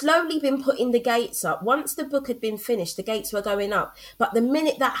I'd slowly been putting the gates up. Once the book had been finished, the gates were going up. But the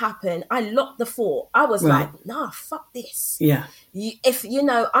minute that happened, I locked the fort. I was like, nah, fuck this. Yeah. If, you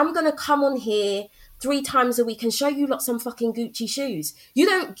know, I'm going to come on here 3 times a week and show you lot some fucking Gucci shoes. You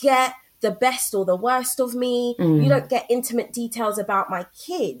don't get the best or the worst of me. You don't get intimate details about my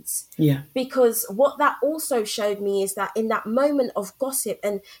kids. Yeah. Because what that also showed me is that in that moment of gossip,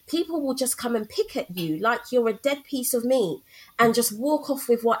 and people will just come and pick at you like you're a dead piece of meat and just walk off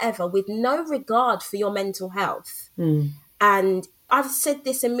with whatever, with no regard for your mental health. And I've said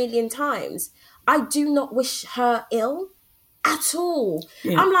this a million times. I do not wish her ill at all.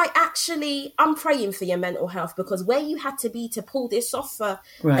 Yeah. I'm like, actually, I'm praying for your mental health, because where you had to be to pull this off for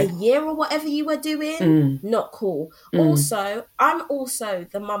a year or whatever you were doing, not cool. Also, I'm also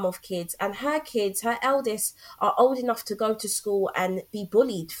the mum of kids, and her kids, her eldest, are old enough to go to school and be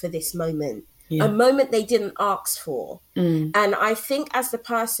bullied for this moment. A moment they didn't ask for. And I think as the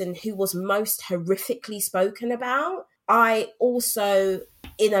person who was most horrifically spoken about, I also,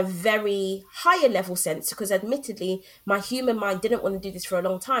 in a very higher level sense, because admittedly my human mind didn't want to do this for a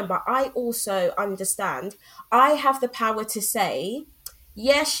long time, but I also understand I have the power to say,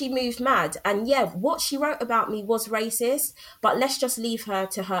 yeah, she moved mad, and yeah, what she wrote about me was racist, but let's just leave her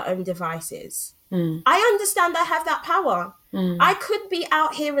to her own devices. I understand I have that power. I could be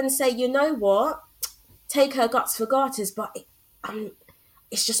out here and say, you know what, take her guts for garters, but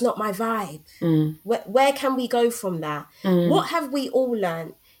it's just not my vibe. Where can we go from that? What have we all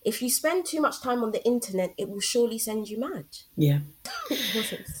learned? if you spend too much time on the internet, it will surely send you mad. Yeah.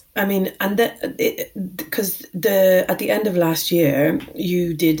 I mean, and because at the end of last year,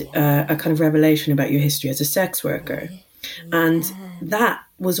 you did a kind of revelation about your history as a sex worker. And that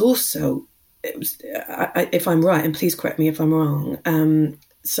was also, if I'm right, and please correct me if I'm wrong,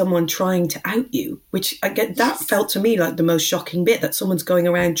 someone trying to out you, which I get, that felt to me like the most shocking bit, that someone's going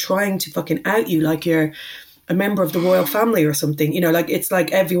around trying to fucking out you like you're a member of the royal family or something, you know, like it's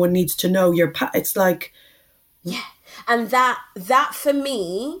like everyone needs to know your it's like, yeah. And that for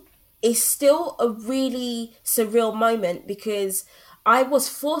me is still a really surreal moment, because I was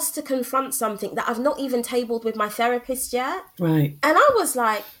forced to confront something that I've not even tabled with my therapist yet. Right. And I was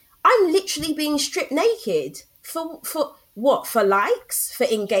like, I'm literally being stripped naked for what? For likes? For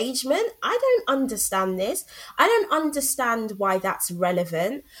engagement? I don't understand this. I don't understand why that's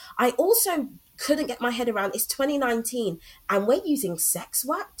relevant. I also couldn't get my head around, it's 2019 and we're using sex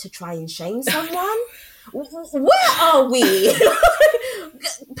work to try and shame someone. Where are we?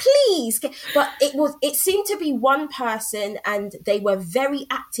 Please. But it seemed to be one person, and they were very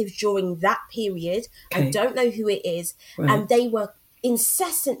active during that period. Okay. I don't know who it is. Right. And they were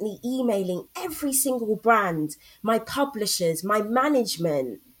incessantly emailing every single brand, my publishers, my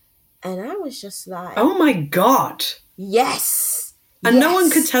management. And I was just like, oh my God. Yes. And no one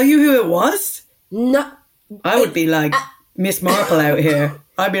could tell you who it was? No. I would be like Miss Marple out here.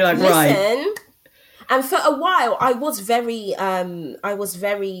 I'd be like, listen, right. And for a while, I was very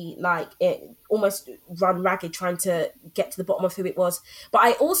like almost run ragged trying to get to the bottom of who it was. But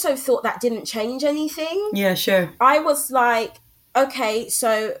I also thought that didn't change anything. Yeah, sure. I was like, okay,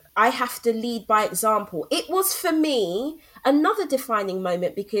 so I have to lead by example. It was, for me, another defining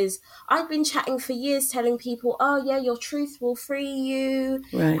moment, because I'd been chatting for years telling people, oh yeah, your truth will free you.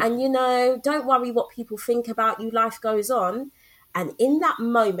 Right. And, you know, don't worry what people think about you. Life goes on. And in that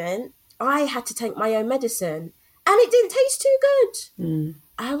moment, I had to take my own medicine, and it didn't taste too good. Mm.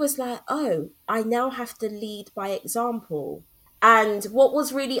 I was like, oh, I now have to lead by example. And what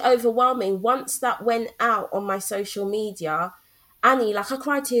was really overwhelming, once that went out on my social media, Annie, like, I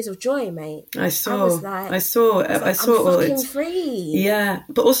cried tears of joy, mate. I saw I'm fucking free. Yeah,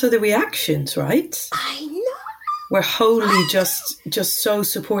 but also the reactions, right? I know. Were wholly just so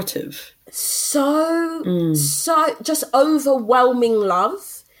supportive. So just overwhelming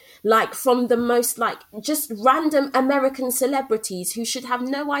love. Like, from the most, like, just random American celebrities who should have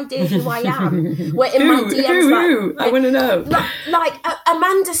no idea who I am. Were in my DMs. Who? I want to know. Like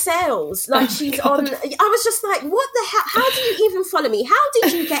Amanda Sales. Like, she's on. I was just like, what the hell? How do you even follow me? How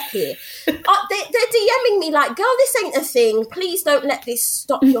did you get here? They're DMing me like, girl, this ain't a thing. Please don't let this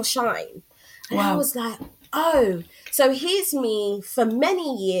stop your shine. And I was like, oh. So here's me for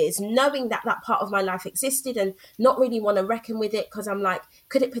many years knowing that that part of my life existed and not really want to reckon with it, because I'm like,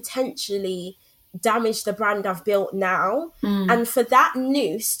 could it potentially damage the brand I've built now? And for that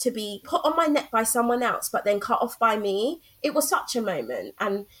noose to be put on my neck by someone else but then cut off by me, it was such a moment.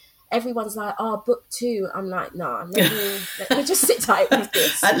 And everyone's like, oh, book 2. I'm like, nah, let me just sit tight with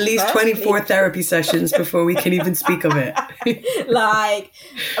this. At least 24 therapy sessions before we can even speak of it. Like,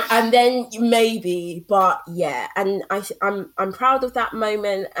 and then maybe, but yeah. And I'm proud of that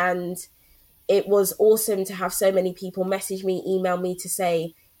moment. And it was awesome to have so many people message me, email me to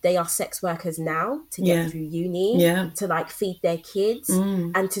say they are sex workers now to get through uni, to like feed their kids,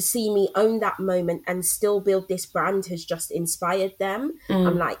 and to see me own that moment and still build this brand has just inspired them.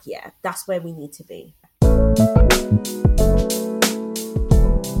 I'm like, yeah, that's where we need to be.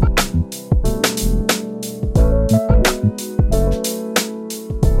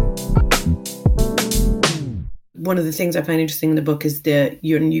 One of the things I find interesting in the book is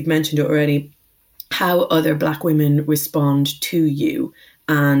you've mentioned it already, how other Black women respond to you.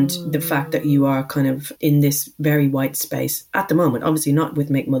 And the fact that you are kind of in this very white space at the moment, obviously not with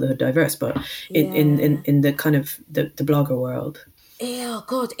Make Motherhood Diverse, but in the kind of the blogger world. Oh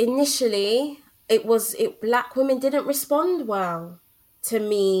God, initially Black women didn't respond well to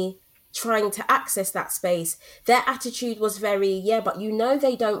me trying to access that space. Their attitude was very, but you know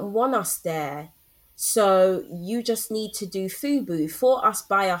they don't want us there. So you just need to do FUBU for us,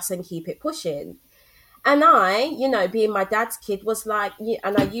 by us, and keep it pushing. And I, you know, being my dad's kid, was like,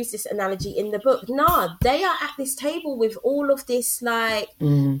 and I use this analogy in the book, nah, they are at this table with all of this, like,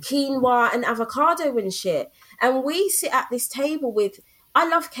 quinoa and avocado and shit. And we sit at this table with, I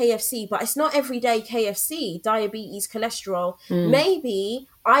love KFC, but it's not everyday KFC, diabetes, cholesterol. Maybe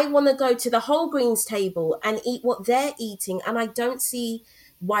I want to go to the Whole Greens table and eat what they're eating, and I don't see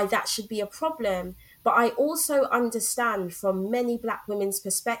why that should be a problem. But I also understand from many Black women's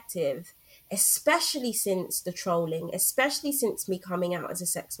perspective, especially since the trolling, especially since me coming out as a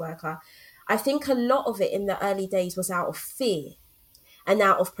sex worker, I think a lot of it in the early days was out of fear and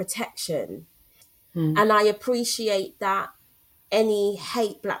out of protection. And I appreciate that any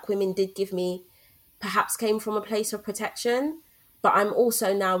hate Black women did give me perhaps came from a place of protection. But I'm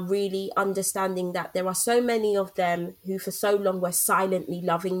also now really understanding that there are so many of them who for so long were silently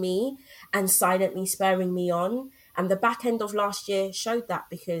loving me and silently spurring me on. And the back end of last year showed that,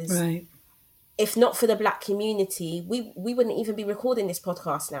 because if not for the Black community, we wouldn't even be recording this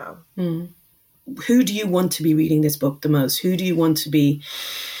podcast now. Who do you want to be reading this book the most? Who do you want to be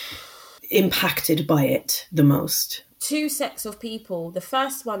impacted by it the most? Two sets of people. The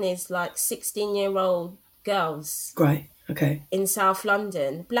first one is like 16-year-old girls. Right. Okay. In South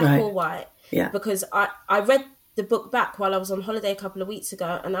London, black or white. Yeah. Because I read the book back while I was on holiday a couple of weeks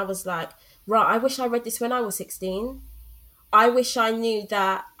ago, and I was like, right, I wish I read this when I was 16. I wish I knew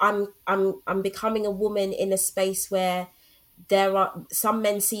that I'm becoming a woman in a space where there are some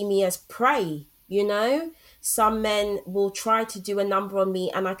men see me as prey, you know? Some men will try to do a number on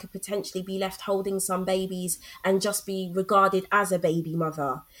me, and I could potentially be left holding some babies and just be regarded as a baby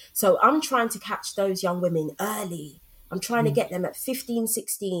mother. So I'm trying to catch those young women early. I'm trying to get them at 15,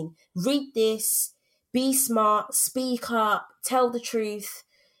 16. Read this, be smart, speak up, tell the truth,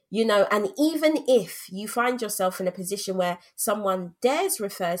 you know. And even if you find yourself in a position where someone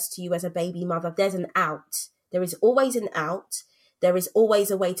refers to you as a baby mother, there's an out. There is always an out. There is always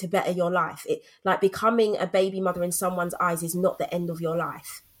a way to better your life. Like becoming a baby mother in someone's eyes is not the end of your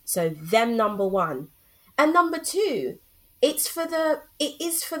life. So them, number one. And number two, it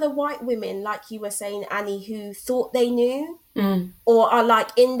is for the white women, like you were saying, Annie, who thought they knew or are like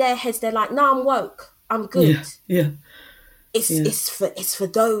in their heads, they're like, no, I'm woke, I'm good. Yeah. It's for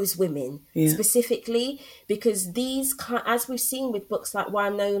those women specifically, because these, as we've seen with books like Why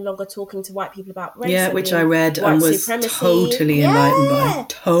I'm No Longer Talking to White People About Race. Yeah, which I read and was totally enlightened by.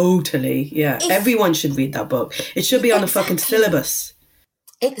 Totally, yeah. Everyone should read that book. It should be on the fucking syllabus.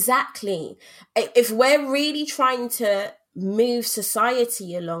 Exactly. If we're really trying to move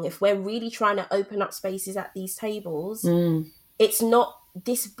society along, if we're really trying to open up spaces at these tables, it's not,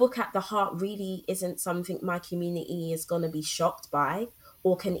 this book at the heart really isn't something my community is going to be shocked by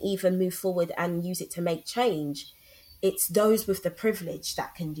or can even move forward and use it to make change. It's those with the privilege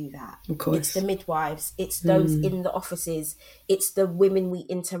that can do that. Of course. It's the midwives, it's those in the offices, it's the women we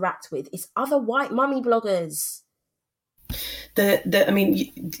interact with, it's other white mummy bloggers. I mean,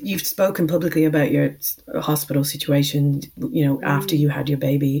 you've spoken publicly about your hospital situation, you know, after you had your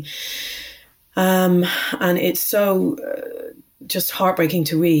baby. And it's so just heartbreaking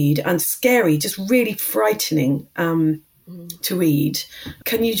to read and scary, just really frightening to read.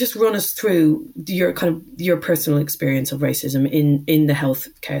 Can you just run us through your personal experience of racism in the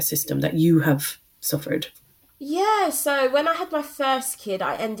healthcare system that you have suffered? Yeah, so when I had my first kid,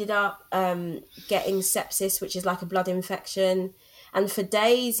 I ended up getting sepsis, which is like a blood infection. And for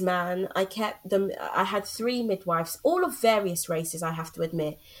days, man, I had 3 midwives, all of various races, I have to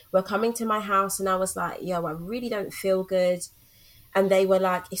admit, were coming to my house, and I was like, yo, I really don't feel good. And they were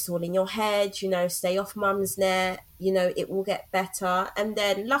like, it's all in your head, you know, stay off mum's net, you know, it will get better. And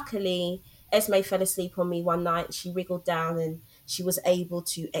then luckily, Esme fell asleep on me one night. She wriggled down and she was able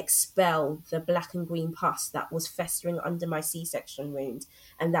to expel the black and green pus that was festering under my C-section wound.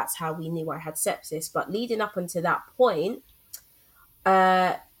 And that's how we knew I had sepsis. But leading up until that point,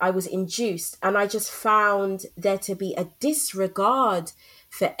 I was induced, and I just found there to be a disregard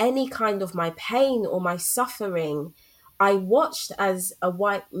for any kind of my pain or my suffering. I watched as a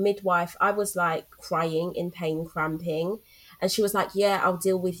white midwife, I was like crying in pain, cramping. And she was like, yeah, I'll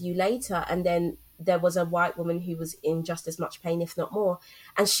deal with you later. And then there was a white woman who was in just as much pain, if not more.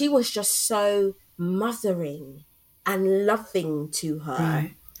 And she was just so mothering and loving to her.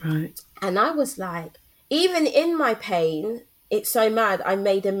 Right. And I was like, even in my pain, it's so mad. I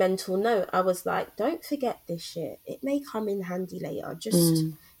made a mental note. I was like, don't forget this shit. It may come in handy later. Just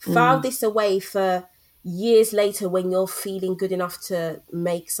file this away for years later when you're feeling good enough to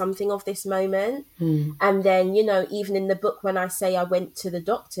make something of this moment. And then, you know, even in the book, when I say I went to the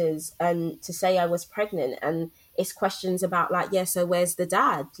doctors and to say I was pregnant, and it's questions about like, yeah, so where's the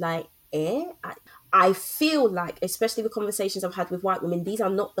dad? Like, I feel like, especially with conversations I've had with white women, these are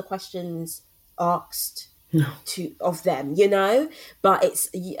not the questions asked of them, you know, but it's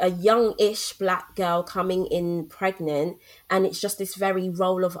a young-ish black girl coming in pregnant, and it's just this very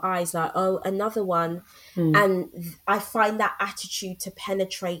roll of eyes like, oh, another one. And I find that attitude to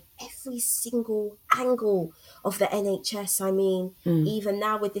penetrate every single angle of the NHS. I mean, even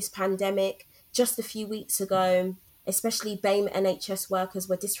now with this pandemic, just a few weeks ago, especially BAME NHS workers,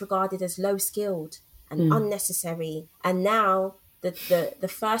 were disregarded as low-skilled and unnecessary. And now the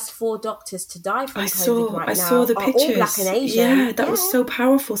first 4 doctors to die from COVID right now saw the pictures. All Black and Asian. Yeah, that was so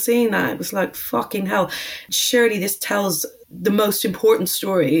powerful seeing that. It was like, fucking hell. Surely this tells the most important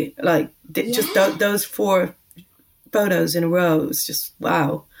story. Like, just those 4 photos in a row. It was just,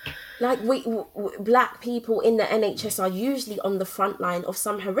 wow. Like, we Black people in the NHS are usually on the front line of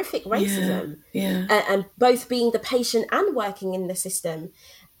some horrific racism. Yeah. And both being the patient and working in the system.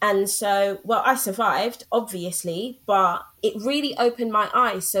 And so, well, I survived, obviously, but it really opened my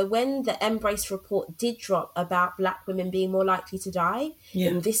eyes. So when the Embrace report did drop about Black women being more likely to die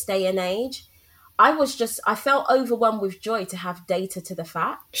in this day and age, I felt overwhelmed with joy to have data to the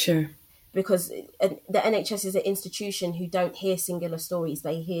fact. Sure. Because the NHS is an institution who don't hear singular stories,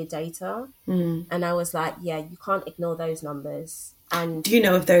 they hear data. And I was like, yeah, you can't ignore those numbers. And do you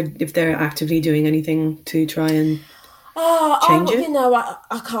know if they're actively doing anything to try and change it? You know,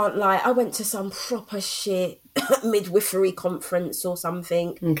 I can't lie. I went to some proper shit midwifery conference or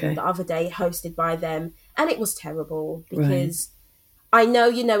something the other day hosted by them. And it was terrible because I know,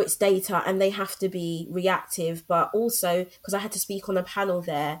 you know, it's data and they have to be reactive, but also because I had to speak on a panel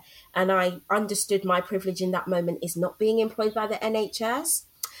there and I understood my privilege in that moment is not being employed by the NHS.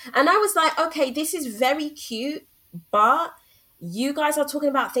 And I was like, okay, this is very cute, but you guys are talking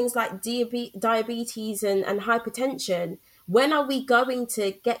about things like diabetes and hypertension. When are we going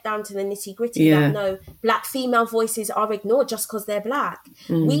to get down to the nitty gritty that no, Black female voices are ignored just because they're Black?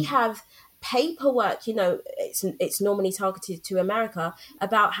 We have paperwork, you know, it's normally targeted to America,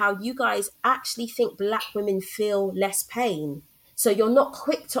 about how you guys actually think Black women feel less pain. So you're not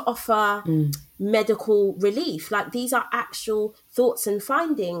quick to offer medical relief. Like, these are actual thoughts and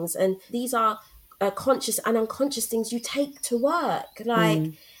findings, and these are conscious and unconscious things you take to work.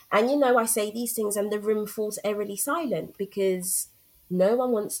 Like, and you know, I say these things and the room falls eerily silent because no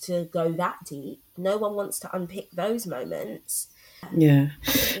one wants to go that deep. No one wants to unpick those moments. Yeah.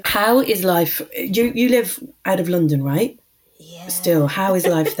 How is life? You live out of London, right? Yeah. Still, how is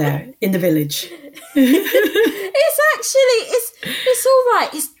life there in the village? It's all right.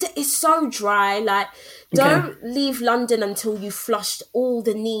 It's so dry. Like, don't leave London until you've flushed all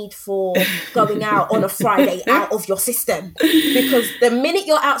the need for going out on a Friday out of your system. Because the minute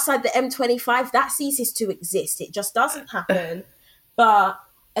you're outside the M25, that ceases to exist. It just doesn't happen. But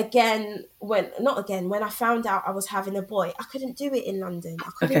when I found out I was having a boy, I couldn't do it in London.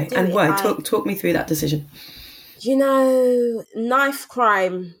 I couldn't do it. And why? Talk me through that decision. You know, knife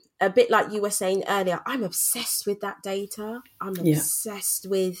crime, a bit like you were saying earlier, I'm obsessed with that data. I'm obsessed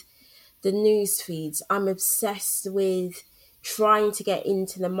with the news feeds. I'm obsessed with trying to get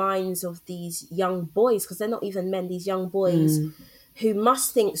into the minds of these young boys, because they're not even men, these young boys who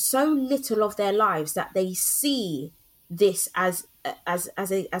must think so little of their lives that they see this as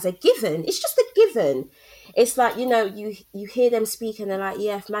a given. It's just a given. It's like, you know, you hear them speak and they're like,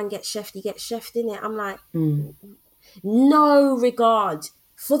 yeah, if man gets chefed, he gets chefed, innit? I'm like, no regard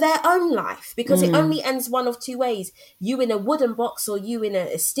for their own life, because it only ends one of two ways. You in a wooden box or you in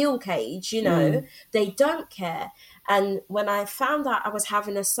a steel cage, you know, they don't care. And when I found out I was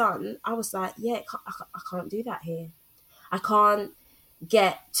having a son, I was like, yeah, I can't do that here. I can't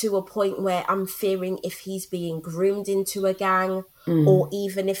get to a point where I'm fearing if he's being groomed into a gang, or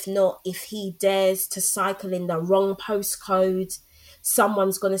even if not, if he dares to cycle in the wrong postcode,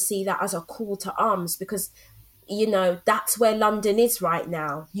 someone's going to see that as a call to arms, because, you know, that's where London is right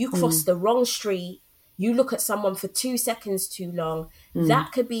now. You cross the wrong street, you look at someone for 2 seconds too long,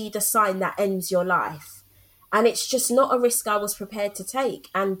 that could be the sign that ends your life. And it's just not a risk I was prepared to take.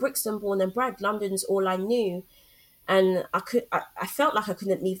 And Brixton born and bred, London's all I knew. And I felt like I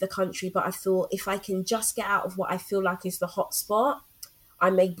couldn't leave the country, but I thought if I can just get out of what I feel like is the hot spot, I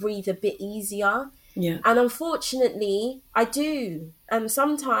may breathe a bit easier. Yeah. And unfortunately, I do. And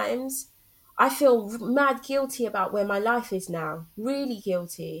sometimes I feel mad guilty about where my life is now. Really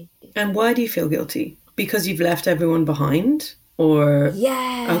guilty. And why do you feel guilty? Because you've left everyone behind? Or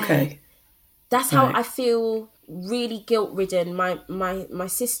yeah. Okay. That's how I feel. Really guilt-ridden. My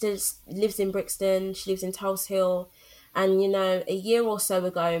sister lives in Brixton. She lives in Tulse Hill. And, you know, a year or so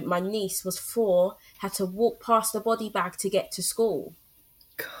ago, my niece was 4, had to walk past the body bag to get to school.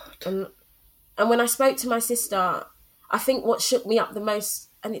 God. And when I spoke to my sister, I think what shook me up the most,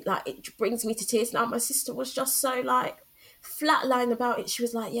 and it brings me to tears now, my sister was just so, like, flatline about it. She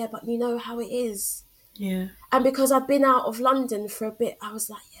was like, yeah, but you know how it is. Yeah. And because I've been out of London for a bit, I was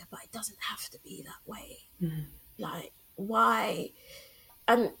like, yeah, but it doesn't have to be that way. Like, why?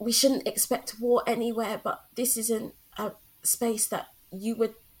 And we shouldn't expect war anywhere, but this isn't a space that you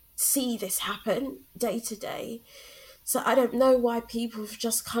would see this happen day to day. So I don't know why people have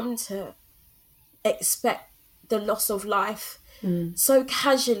just come to expect the loss of life so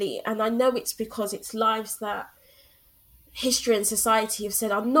casually. And I know it's because it's lives that history and society have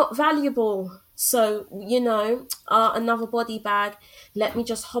said are not valuable. So, another body bag, let me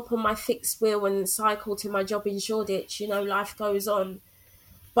just hop on my fixed wheel and cycle to my job in Shoreditch, life goes on.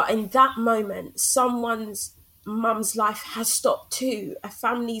 But in that moment, someone's mum's life has stopped too. A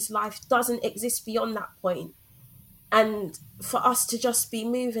family's life doesn't exist beyond that point. And for us to just be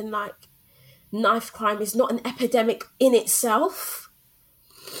moving like knife crime is not an epidemic in itself.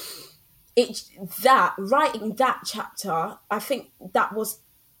 Writing that chapter, I think that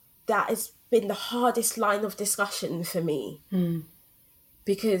has been the hardest line of discussion for me.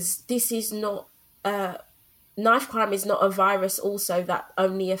 Because this is not, knife crime is not a virus also that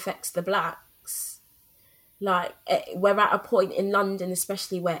only affects the blacks. Like, we're at a point in London,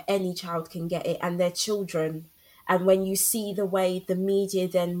 especially, where any child can get it, and their children. And when you see the way the media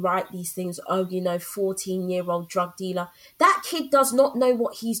then write these things, 14-year-old drug dealer, that kid does not know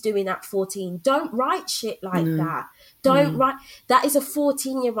what he's doing at 14. Don't write shit like that. Don't write. That is a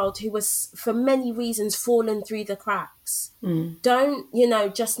 14-year-old who was, for many reasons, fallen through the cracks.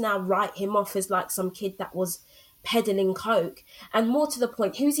 Don't, just now write him off as like some kid that was peddling coke. And more to the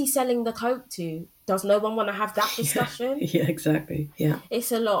point, who's he selling the coke to? Does no one want to have that discussion? Yeah, exactly. Yeah.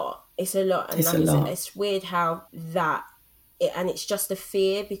 It's a lot. It's a lot. And it's weird how and it's just a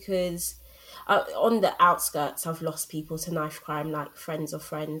fear, because on the outskirts, I've lost people to knife crime, like friends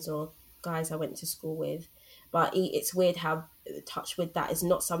or guys I went to school with. But it's weird how, touch wood, that is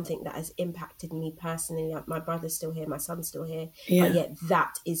not something that has impacted me personally. Like, my brother's still here, my son's still here. Yeah. But yet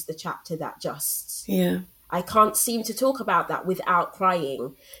that is the chapter that just... Yeah. I can't seem to talk about that without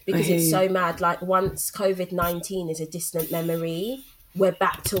crying, because it's so mad. Like, once COVID-19 is a distant memory, we're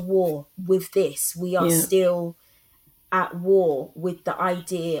back to war with this. We are still at war with the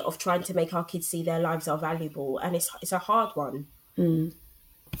idea of trying to make our kids see their lives are valuable. And it's a hard one.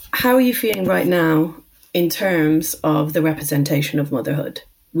 How are you feeling right now in terms of the representation of motherhood?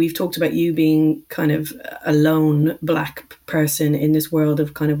 We've talked about you being kind of a lone black person in this world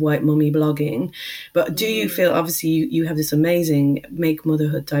of kind of white mummy blogging. But do you feel, obviously you have this amazing Make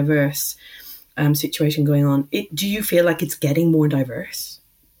Motherhood Diverse situation going on. Do you feel like it's getting more diverse?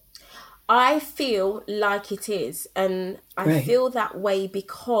 I feel like it is. And I feel that way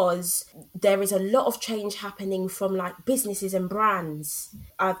because there is a lot of change happening from like businesses and brands.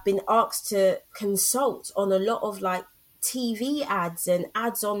 I've been asked to consult on a lot of like TV ads and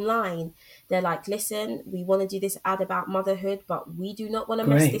ads online. They're like, listen, we want to do this ad about motherhood, but we do not want to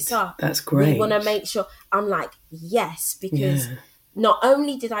mess this up. That's great. We want to make sure. I'm like, yes, because not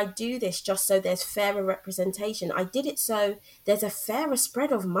only did I do this just so there's fairer representation, I did it so there's a fairer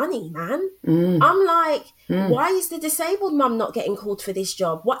spread of money, man. I'm like, why is the disabled mum not getting called for this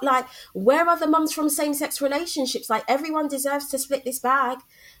job? What, like, where are the mums from same-sex relationships? Like, everyone deserves to split this bag.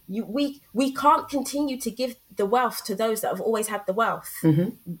 We can't continue to give the wealth to those that have always had the wealth.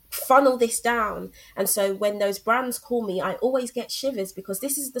 Funnel this down. And so when those brands call me, I always get shivers, because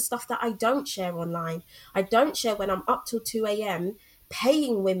this is the stuff that I don't share online. I don't share when I'm up till 2 a.m.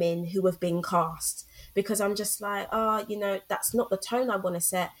 paying women who have been cast, because I'm just like, that's not the tone I want to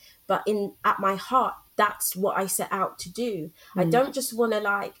set. But at my heart, that's what I set out to do. I don't just want to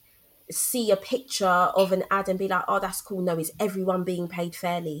like see a picture of an ad and be like, oh, that's cool. No, is everyone being paid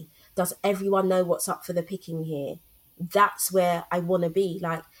fairly? Does everyone know what's up for the picking here? That's where I want to be.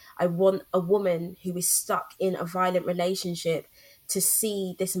 Like, I want a woman who is stuck in a violent relationship to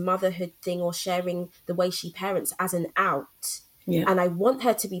see this motherhood thing or sharing the way she parents as an out. And I want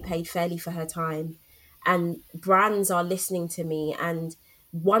her to be paid fairly for her time. And brands are listening to me, and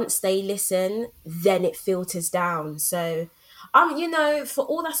once they listen, then it filters down. So for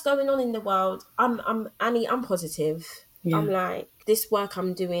all that's going on in the world, Annie, I'm positive. I'm like, this work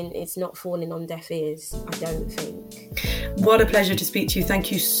I'm doing is not falling on deaf ears, I don't think. What a pleasure to speak to you.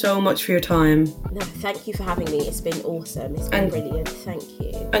 Thank you so much for your time. No, thank you for having me. It's been awesome. It's been brilliant. Thank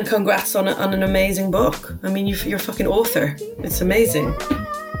you. And congrats on an amazing book. I mean, you're a fucking author. It's amazing.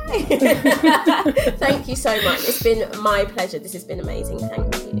 Thank you so much. It's been my pleasure. This has been amazing.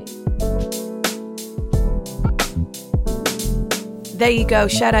 Thank you. There you go.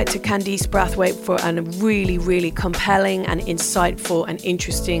 Shout out to Candice Brathwaite for a really, really compelling and insightful and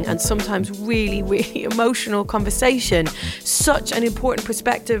interesting and sometimes really, really emotional conversation. Such an important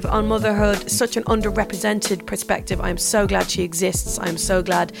perspective on motherhood, such an underrepresented perspective. I'm so glad she exists. I'm so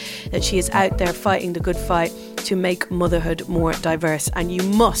glad that she is out there fighting the good fight. to make motherhood more diverse. And you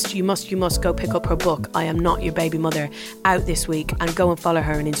must go pick up her book, I Am Not Your Baby Mother, out this week, and go and follow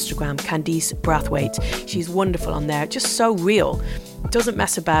her on Instagram, Candice Brathwaite. She's wonderful on there, just so real. Doesn't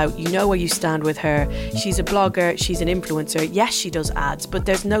mess about. You know where you stand with her. She's a blogger, she's an influencer. Yes, she does ads, but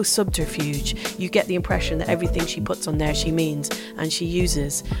there's no subterfuge. You get the impression that everything she puts on there she means and she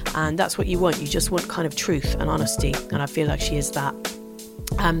uses, and that's what you want. You just want kind of truth and honesty, and I feel like she is that.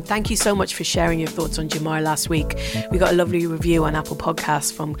 Thank you so much for sharing your thoughts on Jamar last week. We got a lovely review on Apple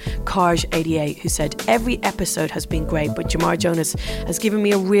Podcasts from Karj88, who said, every episode has been great, but Jamar Jonas has given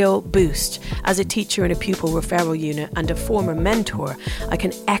me a real boost. As a teacher in a pupil referral unit and a former mentor, I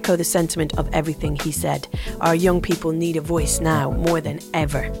can echo the sentiment of everything he said. Our young people need a voice now more than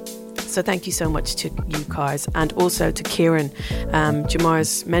ever. So thank you so much to you, Cars, and also to Kieran,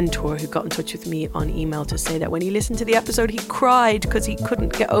 Jamar's mentor, who got in touch with me on email to say that when he listened to the episode, he cried because he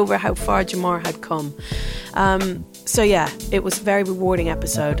couldn't get over how far Jamar had come. So yeah, it was a very rewarding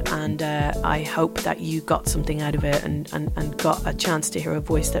episode, and I hope that you got something out of it and got a chance to hear a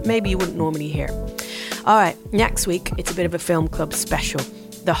voice that maybe you wouldn't normally hear. All right, next week, it's a bit of a film club special.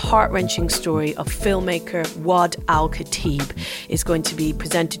 The heart-wrenching story of filmmaker Wad Al-Khatib is going to be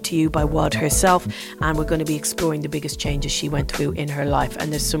presented to you by Wad herself, and we're going to be exploring the biggest changes she went through in her life.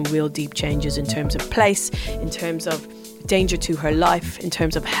 And there's some real deep changes in terms of place, in terms of danger to her life, in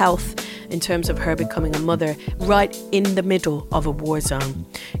terms of health, in terms of her becoming a mother right in the middle of a war zone.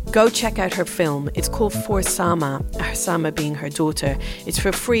 Go check out her film. It's called For Sama, Sama being her daughter. It's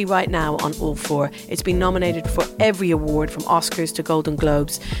for free right now on All4. It's been nominated for every award from Oscars to Golden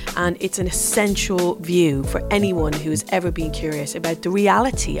Globes, and it's an essential view for anyone who has ever been curious about the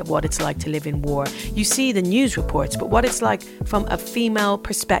reality of what it's like to live in war. You see the news reports, but what it's like from a female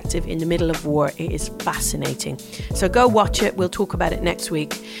perspective in the middle of war, it is fascinating. So go watch it. We'll talk about it next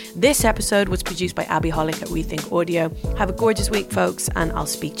week. This episode was produced by Abby Hollick at Rethink Audio. Have a gorgeous week, folks, and I'll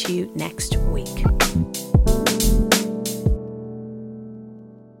speak to you next week.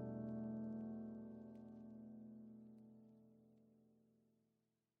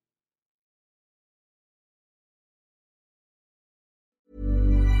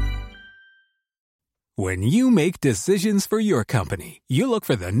 When you make decisions for your company, you look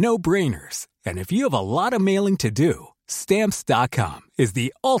for the no-brainers. And if you have a lot of mailing to do, Stamps.com is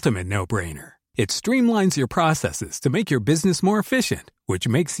the ultimate no-brainer. It streamlines your processes to make your business more efficient, which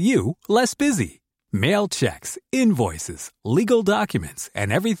makes you less busy. Mail checks, invoices, legal documents,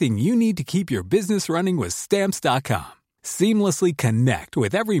 and everything you need to keep your business running with Stamps.com. Seamlessly connect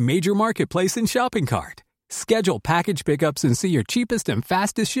with every major marketplace and shopping cart. Schedule package pickups and see your cheapest and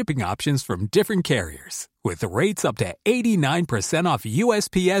fastest shipping options from different carriers, with rates up to 89% off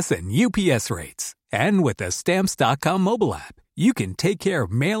USPS and UPS rates. And with the Stamps.com mobile app, you can take care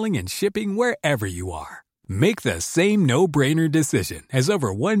of mailing and shipping wherever you are. Make the same no-brainer decision as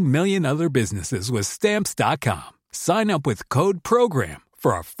over 1 million other businesses with Stamps.com. Sign up with code PROGRAM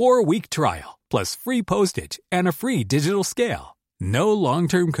for a 4-week trial, plus free postage and a free digital scale. No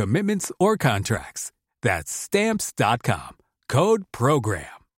long-term commitments or contracts. That's Stamps.com. Code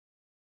PROGRAM.